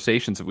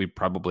conversations that we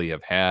probably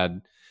have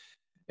had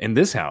in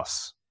this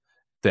house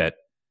that,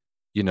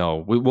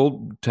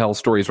 we'll tell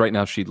stories right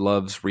now. She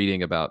loves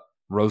reading about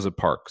Rosa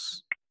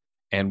Parks.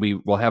 And we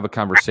will have a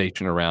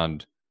conversation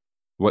around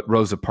what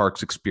Rosa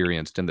Parks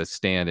experienced in the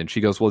stand. And she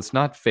goes, well, it's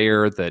not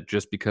fair that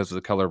just because of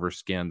the color of her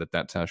skin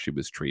that's how she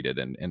was treated.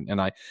 And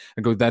I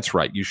go, that's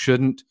right. You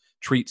shouldn't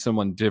treat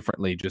someone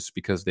differently just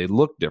because they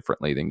look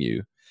differently than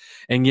you.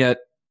 And yet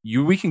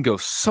we can go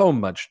so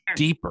much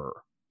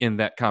deeper in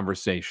that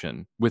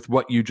conversation with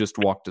what you just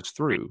walked us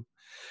through,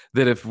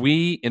 that if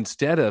we,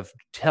 instead of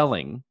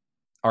telling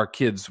our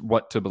kids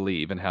what to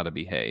believe and how to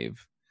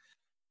behave,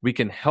 we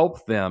can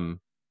help them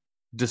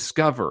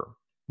discover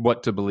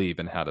what to believe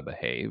and how to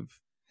behave,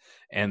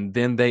 and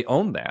then they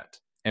own that.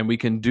 And we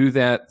can do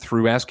that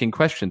through asking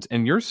questions.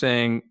 And you're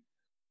saying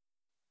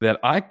that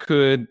I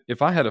could,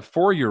 if I had a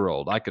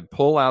 4-year-old, I could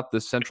pull out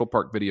this Central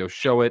Park video,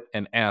 show it,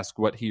 and ask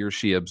what he or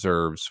she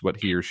observes, what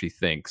he or she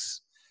thinks,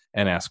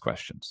 and ask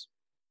questions.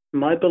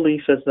 My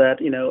belief is that,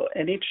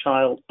 any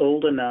child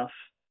old enough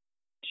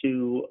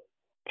to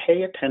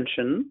pay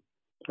attention,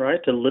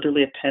 right, to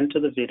literally attend to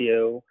the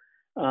video,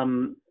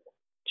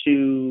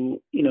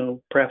 to,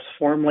 perhaps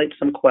formulate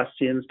some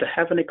questions, to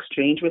have an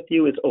exchange with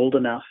you is old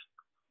enough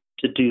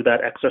to do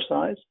that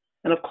exercise.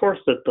 And of course,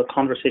 the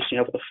conversation you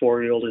have with a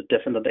 4-year-old is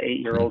different than the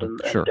 8-year-old and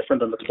Sure.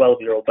 different than the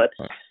 12-year-old. But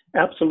Right.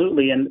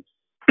 absolutely. And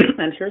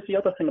here's the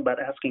other thing about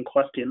asking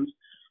questions.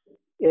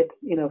 It's,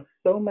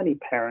 so many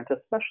parents,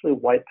 especially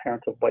white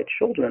parents of white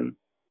children,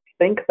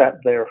 think that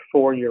their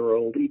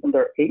 4-year-old, even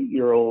their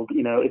 8-year-old,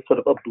 is sort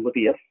of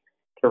oblivious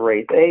to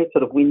race.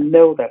 We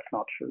know that's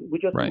not true. We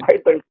just, Right.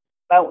 there's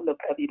a mountain of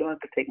evidence. You don't have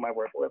to take my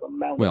word for it. A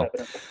mountain of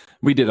evidence.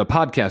 We did a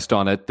podcast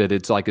on it that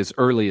it's like as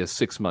early as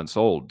 6 months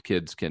old,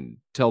 kids can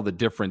tell the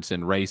difference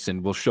in race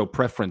and will show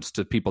preference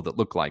to people that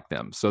look like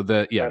them. So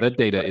that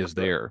data is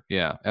there.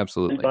 Yeah,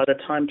 absolutely. And by the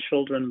time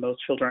most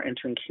children are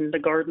entering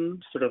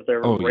kindergarten, sort of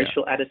their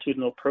racial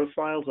attitudinal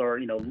profiles are,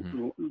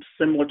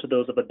 similar to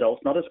those of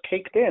adults, not as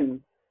caked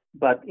in,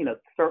 but,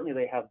 certainly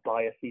they have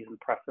biases and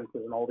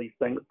preferences and all these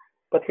things.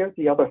 But here's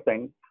the other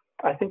thing.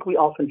 I think we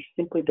often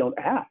simply don't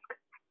ask,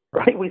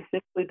 right? We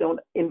simply don't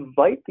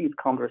invite these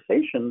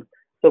conversations.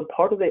 So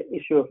part of the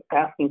issue of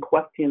asking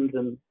questions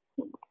and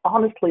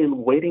honestly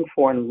waiting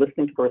for and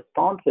listening to the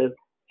responses,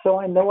 so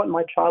I know what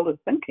my child is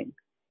thinking.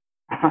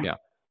 Yeah.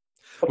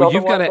 Well,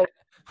 you've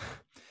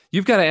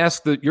got to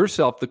ask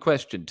yourself the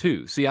question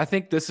too. See, I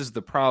think this is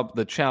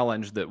the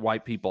challenge that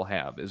white people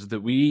have, is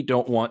that we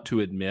don't want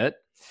to admit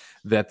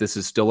that this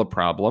is still a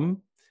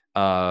problem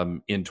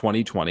in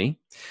 2020,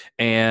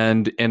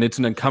 and it's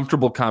an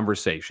uncomfortable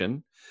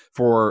conversation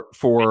for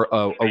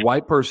a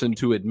white person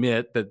to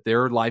admit that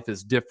their life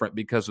is different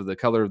because of the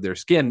color of their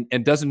skin,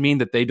 and doesn't mean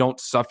that they don't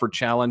suffer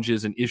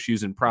challenges and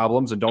issues and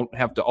problems and don't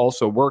have to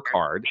also work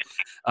hard,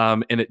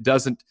 and it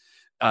doesn't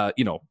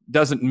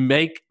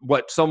make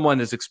what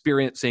someone is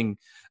experiencing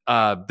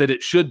that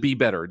it should be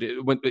better.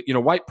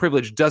 White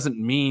privilege doesn't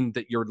mean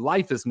that your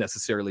life is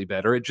necessarily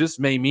better. It just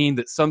may mean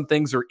that some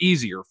things are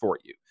easier for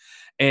you.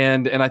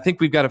 And I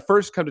think we've got to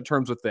first come to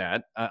terms with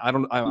that. I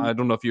don't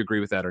know if you agree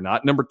with that or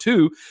not. Number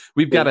two,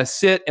 we've got to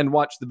sit and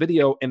watch the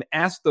video and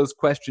ask those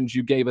questions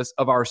you gave us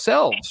of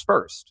ourselves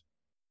first.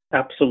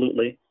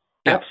 Absolutely.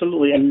 Yeah.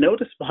 Absolutely. And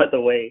notice, by the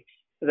way,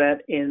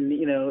 that in,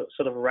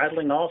 sort of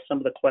rattling off some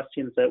of the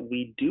questions that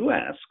we do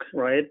ask,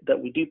 right,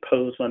 that we do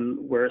pose when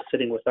we're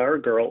sitting with our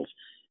girls,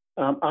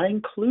 I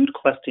include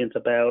questions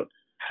about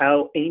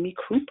how Amy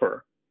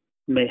Cooper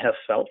may have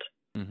felt,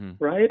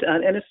 right?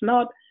 And it's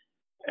not,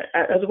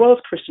 as well as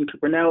Christian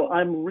Cooper. Now,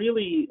 I'm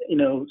really,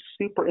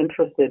 super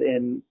interested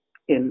in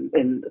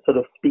sort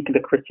of speaking to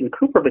Christian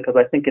Cooper, because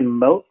I think in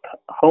most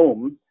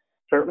homes,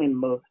 certainly in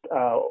most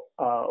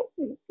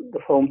the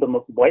homes of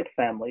most white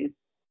families,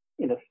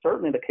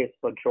 certainly in the case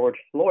of George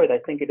Floyd, I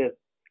think it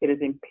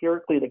is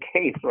empirically the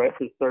case, right,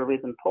 through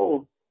surveys and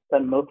polls,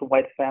 that most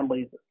white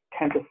families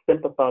tend to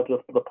sympathize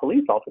with the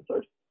police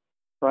officers,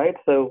 right?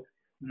 So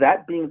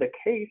that being the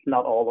case,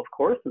 not all, of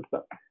course, and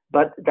so,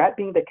 but that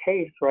being the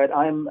case, right,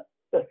 I'm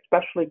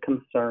especially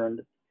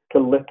concerned to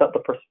lift up the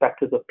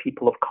perspectives of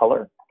people of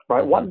color,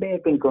 right? What may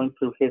have been going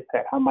through his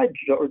head? How might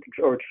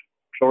George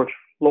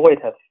Floyd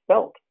have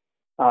felt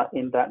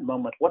in that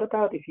moment? What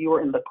about if you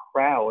were in the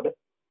crowd,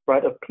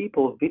 right, of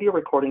people video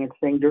recording and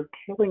saying, "You're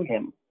killing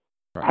him,"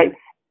 right?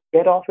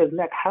 Get off his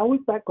neck. How is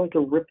that going to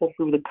ripple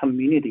through the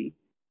community,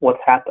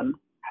 what's happened?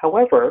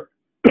 However,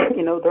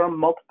 there are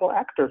multiple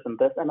actors in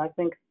this, and I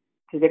think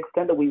to the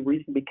extent that we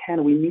reasonably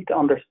can, we need to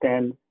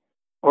understand,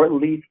 or at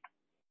least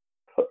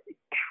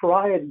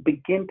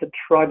begin to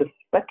try to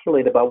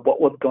speculate about what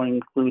was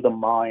going through the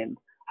mind.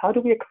 How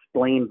do we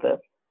explain this?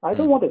 I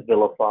don't want to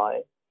vilify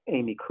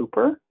Amy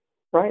Cooper,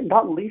 right?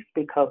 Not least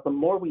because the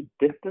more we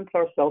distance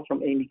ourselves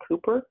from Amy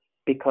Cooper,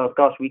 because,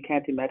 gosh, we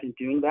can't imagine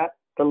doing that,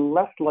 the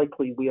less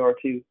likely we are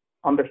to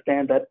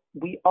understand that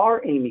we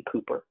are Amy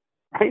Cooper,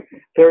 right?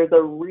 There is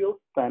a real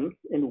sense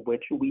in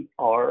which we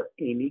are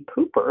Amy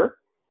Cooper,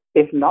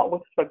 if not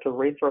with respect to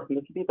race or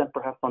ethnicity, then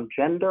perhaps on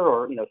gender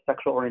or,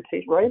 sexual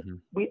orientation, right?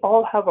 We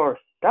all have our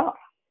stuff.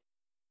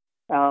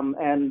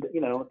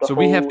 So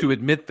we have to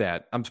admit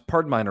that.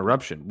 Pardon my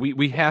interruption.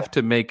 We have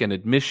to make an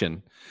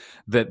admission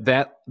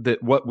that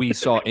what we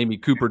saw Amy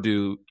Cooper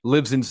do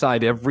lives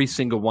inside every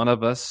single one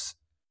of us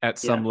at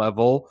some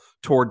level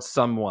towards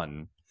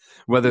someone,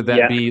 whether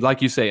that be,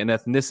 like you say, an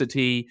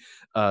ethnicity,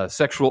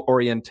 sexual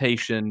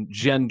orientation,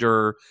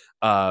 gender,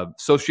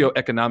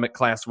 socioeconomic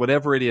class,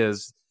 whatever it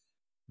is,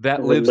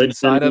 that lives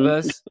inside of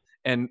us.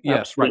 And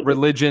yes, right,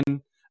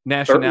 religion,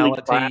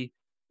 nationality.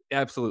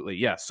 Absolutely.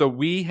 Yeah. So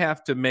we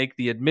have to make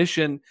the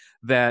admission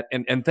that,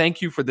 and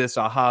thank you for this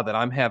aha that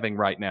I'm having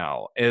right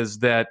now, is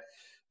that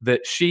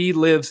she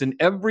lives in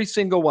every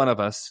single one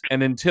of us.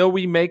 And until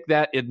we make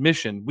that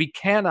admission, we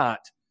cannot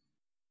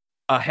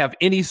have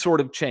any sort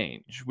of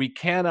change. We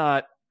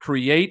cannot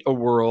create a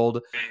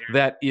world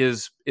that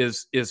is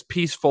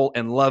peaceful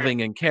and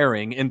loving and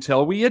caring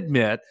until we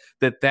admit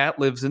that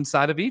lives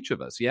inside of each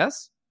of us.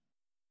 Yes?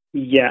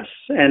 Yes,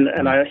 and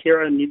I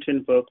need to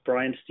invoke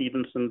Brian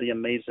Stevenson, the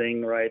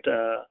amazing,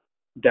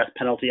 death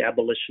penalty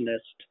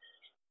abolitionist,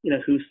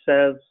 who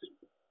says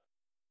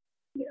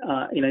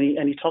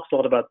and he talks a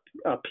lot about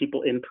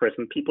people in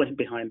prison, people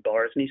behind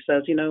bars, and he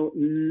says,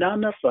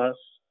 none of us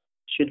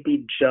should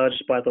be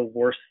judged by the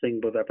worst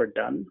thing we've ever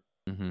done.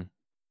 Mm-hmm.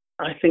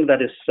 I think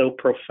that is so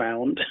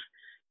profound,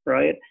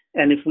 right?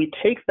 And if we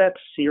take that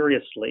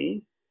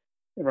seriously,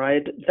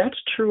 right, that's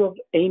true of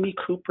Amy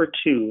Cooper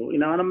too.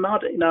 And I'm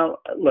not,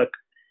 look,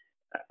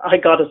 I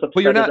got as upset.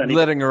 Well, you're not as anyone.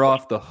 letting her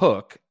off the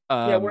hook.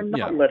 We're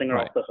not letting her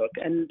right. off the hook,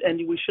 and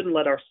we shouldn't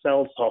let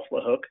ourselves off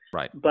the hook.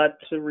 Right. But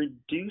to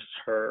reduce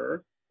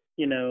her,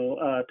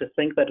 to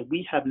think that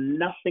we have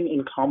nothing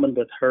in common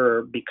with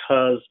her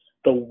because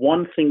the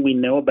one thing we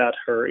know about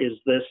her is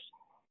this,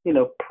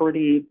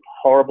 pretty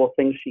horrible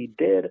thing she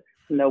did.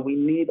 We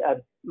need, as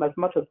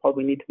much as possible,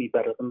 we need to be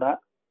better than that.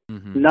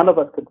 Mm-hmm. None of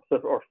us could,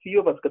 or few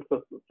of us could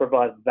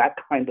survive that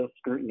kind of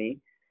scrutiny,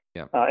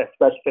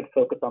 especially if it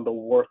focused on the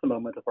worst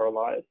moment of our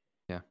lives.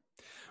 Yeah.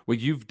 Well,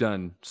 you've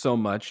done so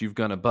much. You've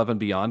gone above and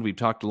beyond. We've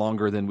talked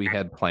longer than we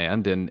had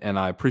planned, and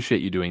I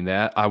appreciate you doing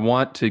that. I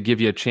want to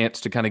give you a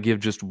chance to kind of give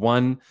just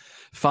one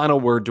final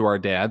word to our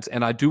dads,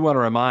 and I do want to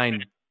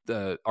remind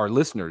our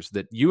listeners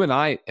that you and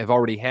I have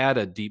already had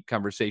a deep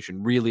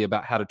conversation really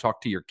about how to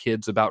talk to your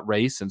kids about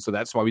race, and so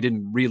that's why we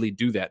didn't really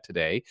do that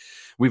today.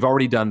 We've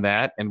already done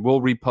that, and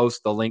we'll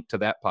repost the link to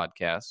that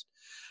podcast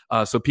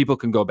so people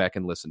can go back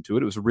and listen to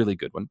it. It was a really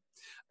good one.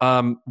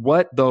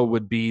 What, though,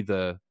 would be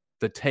the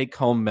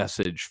take-home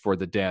message for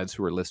the dads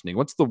who are listening?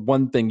 What's the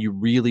one thing you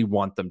really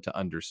want them to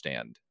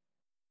understand?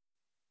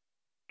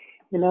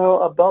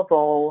 Above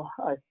all,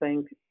 I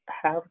think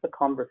have the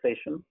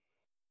conversation.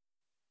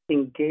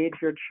 Engage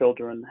your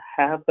children.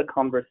 Have the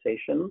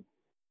conversation.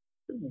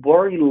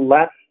 Worry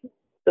less.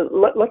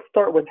 Let's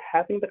start with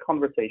having the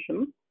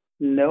conversation,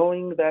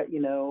 knowing that,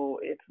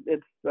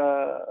 it's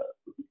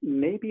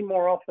maybe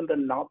more often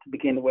than not to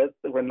begin with,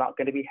 we're not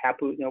going to be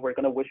happy. We're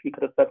going to wish we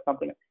could have said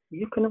something.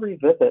 You can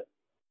revisit.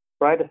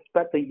 Right,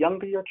 the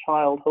younger your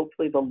child,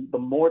 hopefully the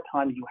more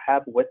time you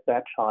have with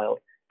that child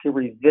to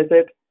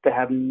revisit, to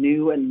have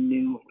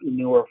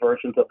newer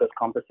versions of this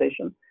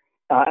conversation.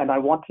 And I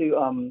want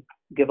to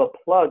give a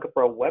plug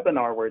for a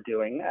webinar we're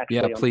doing. Actually,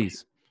 yeah,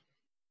 please.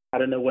 I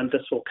don't know when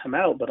this will come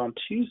out, but on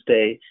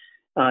Tuesday,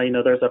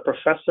 there's a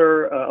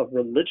professor of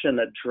religion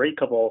at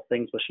Drake of all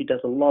things, but she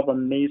does a lot of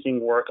amazing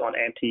work on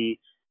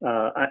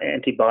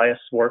anti-bias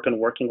work and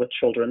working with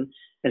children.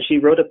 And she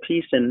wrote a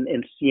piece in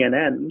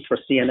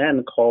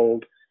CNN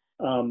called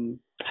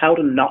How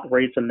to Not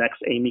Raise the Next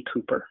Amy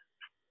Cooper,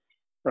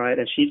 right?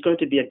 And she's going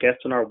to be a guest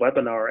on our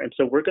webinar. And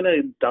so we're going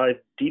to dive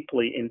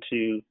deeply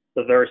into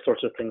the very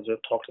sorts of things we've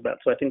talked about.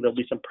 So I think there'll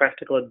be some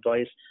practical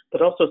advice,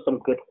 but also some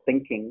good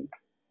thinking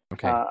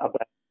about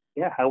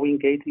how we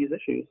engage these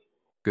issues.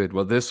 Good.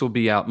 Well, this will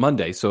be out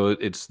Monday, so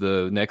it's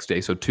the next day.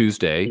 So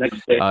Tuesday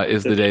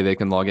is the day they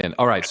can log in.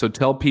 All right. So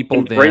tell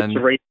people then.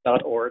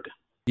 EmbraceRace.org.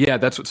 Yeah,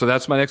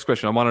 that's my next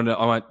question. I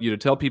want you to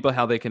tell people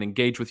how they can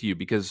engage with you,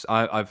 because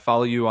I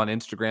follow you on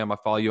Instagram, I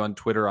follow you on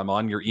Twitter, I'm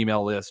on your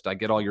email list, I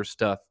get all your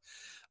stuff.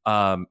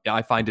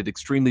 I find it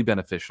extremely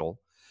beneficial.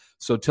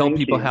 So tell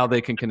people how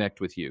they can connect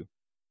with you.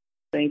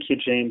 Thank you,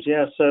 James.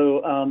 Yeah,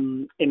 so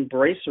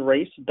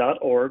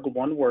embracerace.org,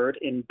 one word,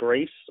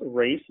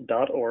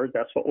 embracerace.org.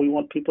 That's what we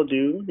want people to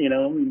do.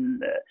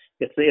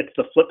 It's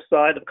the flip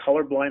side of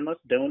colorblindness.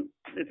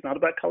 It's not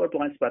about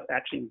colorblindness, it's about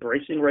actually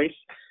embracing race.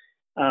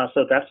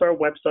 So that's our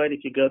website.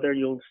 If you go there,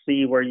 you'll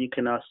see where you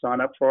can sign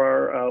up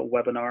for our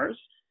webinars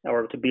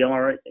or to be on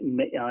our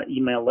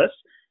email list.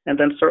 And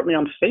then certainly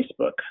on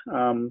Facebook,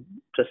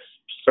 just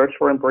search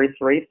for Embrace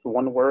Race,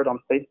 one word on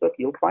Facebook,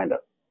 you'll find us.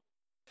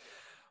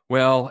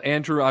 Well,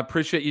 Andrew, I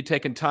appreciate you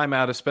taking time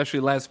out, especially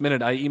last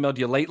minute. I emailed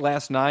you late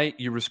last night.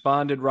 You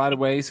responded right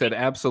away, said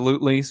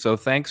absolutely. So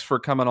thanks for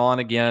coming on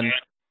again.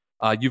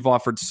 You've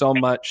offered so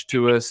much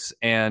to us,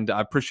 and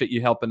I appreciate you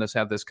helping us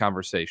have this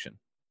conversation.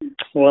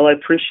 Well, I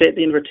appreciate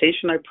the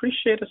invitation. I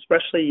appreciate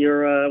especially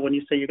your when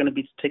you say you're going to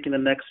be taking the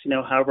next,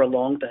 however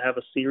long to have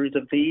a series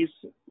of these.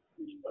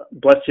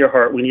 Bless your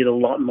heart. We need a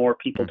lot more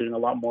people doing a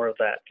lot more of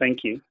that. Thank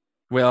you.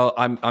 Well,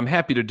 I'm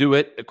happy to do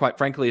it. Quite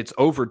frankly, it's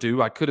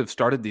overdue. I could have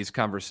started these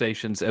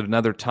conversations at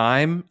another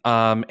time,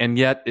 and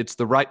yet it's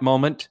the right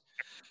moment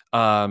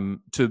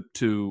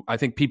to I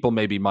think people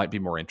might be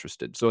more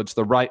interested. So it's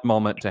the right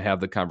moment to have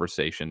the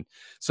conversation.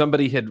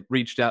 Somebody had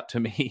reached out to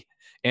me,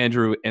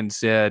 Andrew, and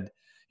said,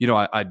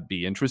 I'd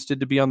be interested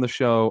to be on the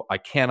show. I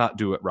cannot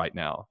do it right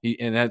now.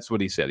 And that's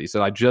what he said. He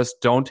said, I just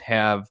don't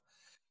have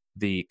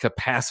the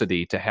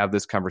capacity to have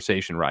this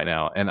conversation right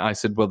now. And I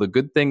said, well, the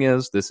good thing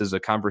is this is a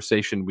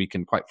conversation we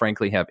can quite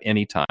frankly have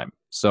anytime.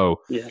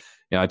 So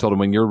I told him,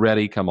 when you're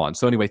ready, come on.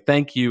 So anyway,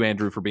 thank you,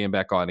 Andrew, for being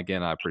back on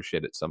again. I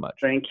appreciate it so much.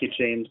 Thank you,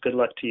 James. Good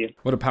luck to you.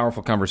 What a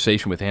powerful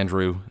conversation with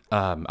Andrew.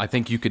 I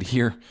think you could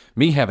hear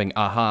me having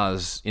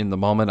ahas in the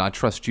moment. I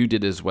trust you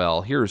did as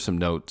well. Here are some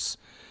notes.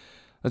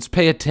 Let's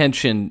pay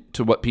attention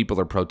to what people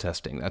are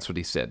protesting. That's what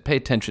he said. Pay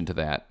attention to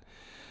that.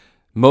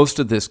 Most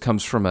of this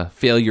comes from a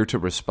failure to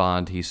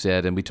respond, he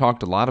said, and we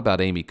talked a lot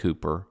about Amy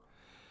Cooper.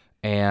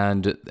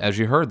 And as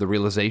you heard, the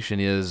realization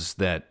is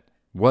that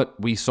what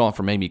we saw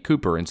from Amy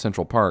Cooper in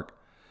Central Park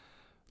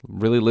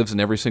really lives in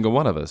every single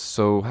one of us.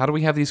 So how do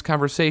we have these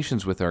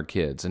conversations with our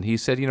kids? And he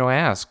said,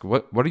 ask,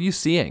 what are you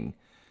seeing?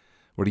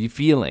 What are you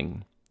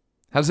feeling?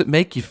 How does it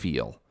make you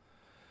feel?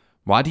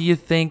 Why do you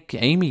think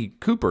Amy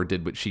Cooper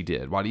did what she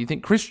did? Why do you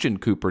think Christian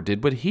Cooper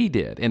did what he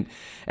did?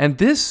 And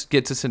this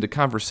gets us into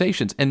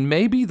conversations. And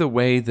maybe the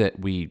way that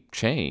we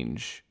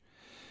change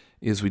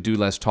is we do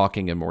less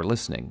talking and more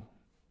listening.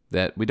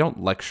 That we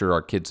don't lecture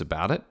our kids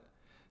about it.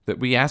 That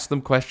we ask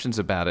them questions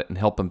about it and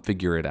help them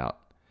figure it out.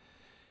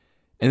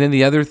 And then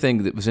the other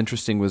thing that was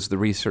interesting was the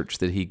research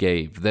that he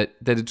gave, that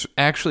it's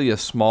actually a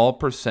small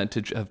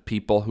percentage of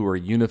people who are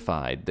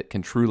unified that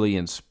can truly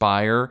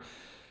inspire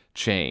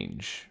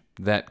change,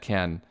 that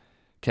can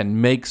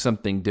make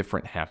something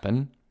different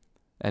happen.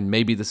 And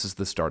maybe this is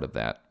the start of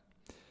that.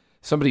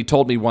 Somebody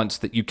told me once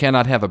that you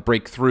cannot have a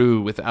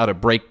breakthrough without a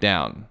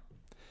breakdown.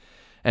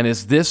 And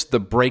is this the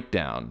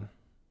breakdown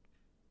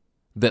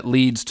that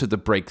leads to the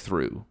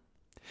breakthrough?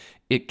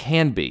 It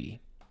can be,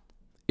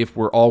 if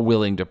we're all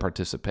willing to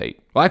participate.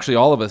 Well, actually,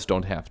 all of us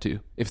don't have to.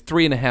 If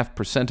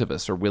 3.5% of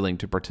us are willing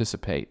to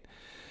participate,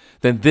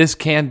 then this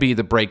can be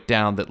the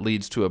breakdown that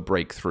leads to a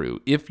breakthrough.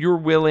 If you're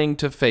willing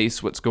to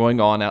face what's going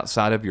on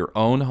outside of your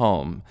own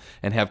home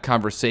and have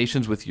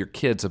conversations with your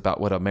kids about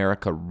what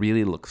America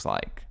really looks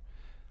like,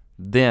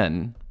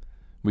 then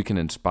we can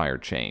inspire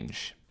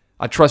change.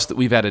 I trust that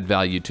we've added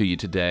value to you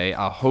today.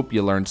 I hope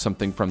you learned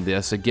something from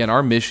this. Again,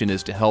 our mission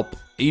is to help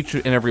each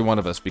and every one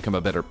of us become a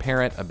better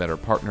parent, a better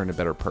partner, and a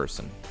better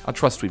person. I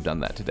trust we've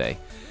done that today.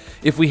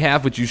 If we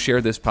have, would you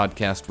share this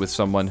podcast with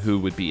someone who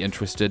would be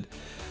interested?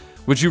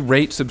 Would you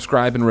rate,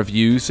 subscribe, and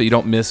review so you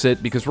don't miss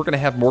it? Because we're going to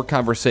have more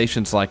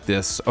conversations like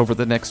this over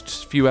the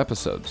next few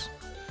episodes.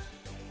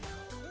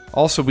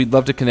 Also, we'd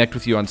love to connect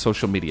with you on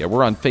social media.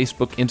 We're on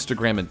Facebook,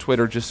 Instagram, and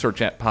Twitter. Just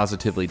search at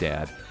Positively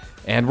Dad.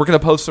 And we're going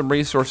to post some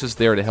resources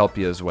there to help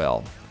you as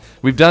well.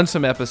 We've done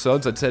some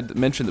episodes.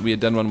 Mentioned that we had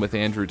done one with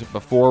Andrew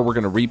before. We're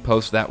going to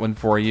repost that one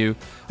for you,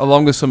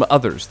 along with some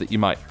others that you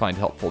might find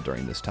helpful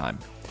during this time.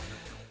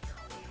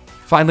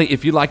 Finally,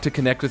 if you'd like to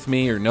connect with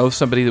me or know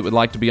somebody that would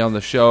like to be on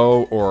the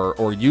show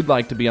or you'd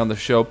like to be on the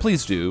show,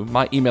 please do.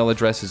 My email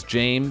address is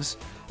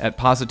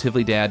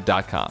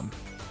james@positivelydad.com.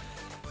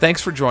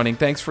 Thanks for joining.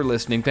 Thanks for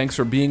listening. Thanks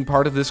for being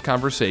part of this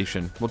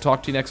conversation. We'll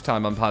talk to you next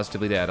time on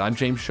Positively Dad. I'm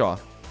James Shaw.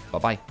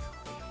 Bye-bye.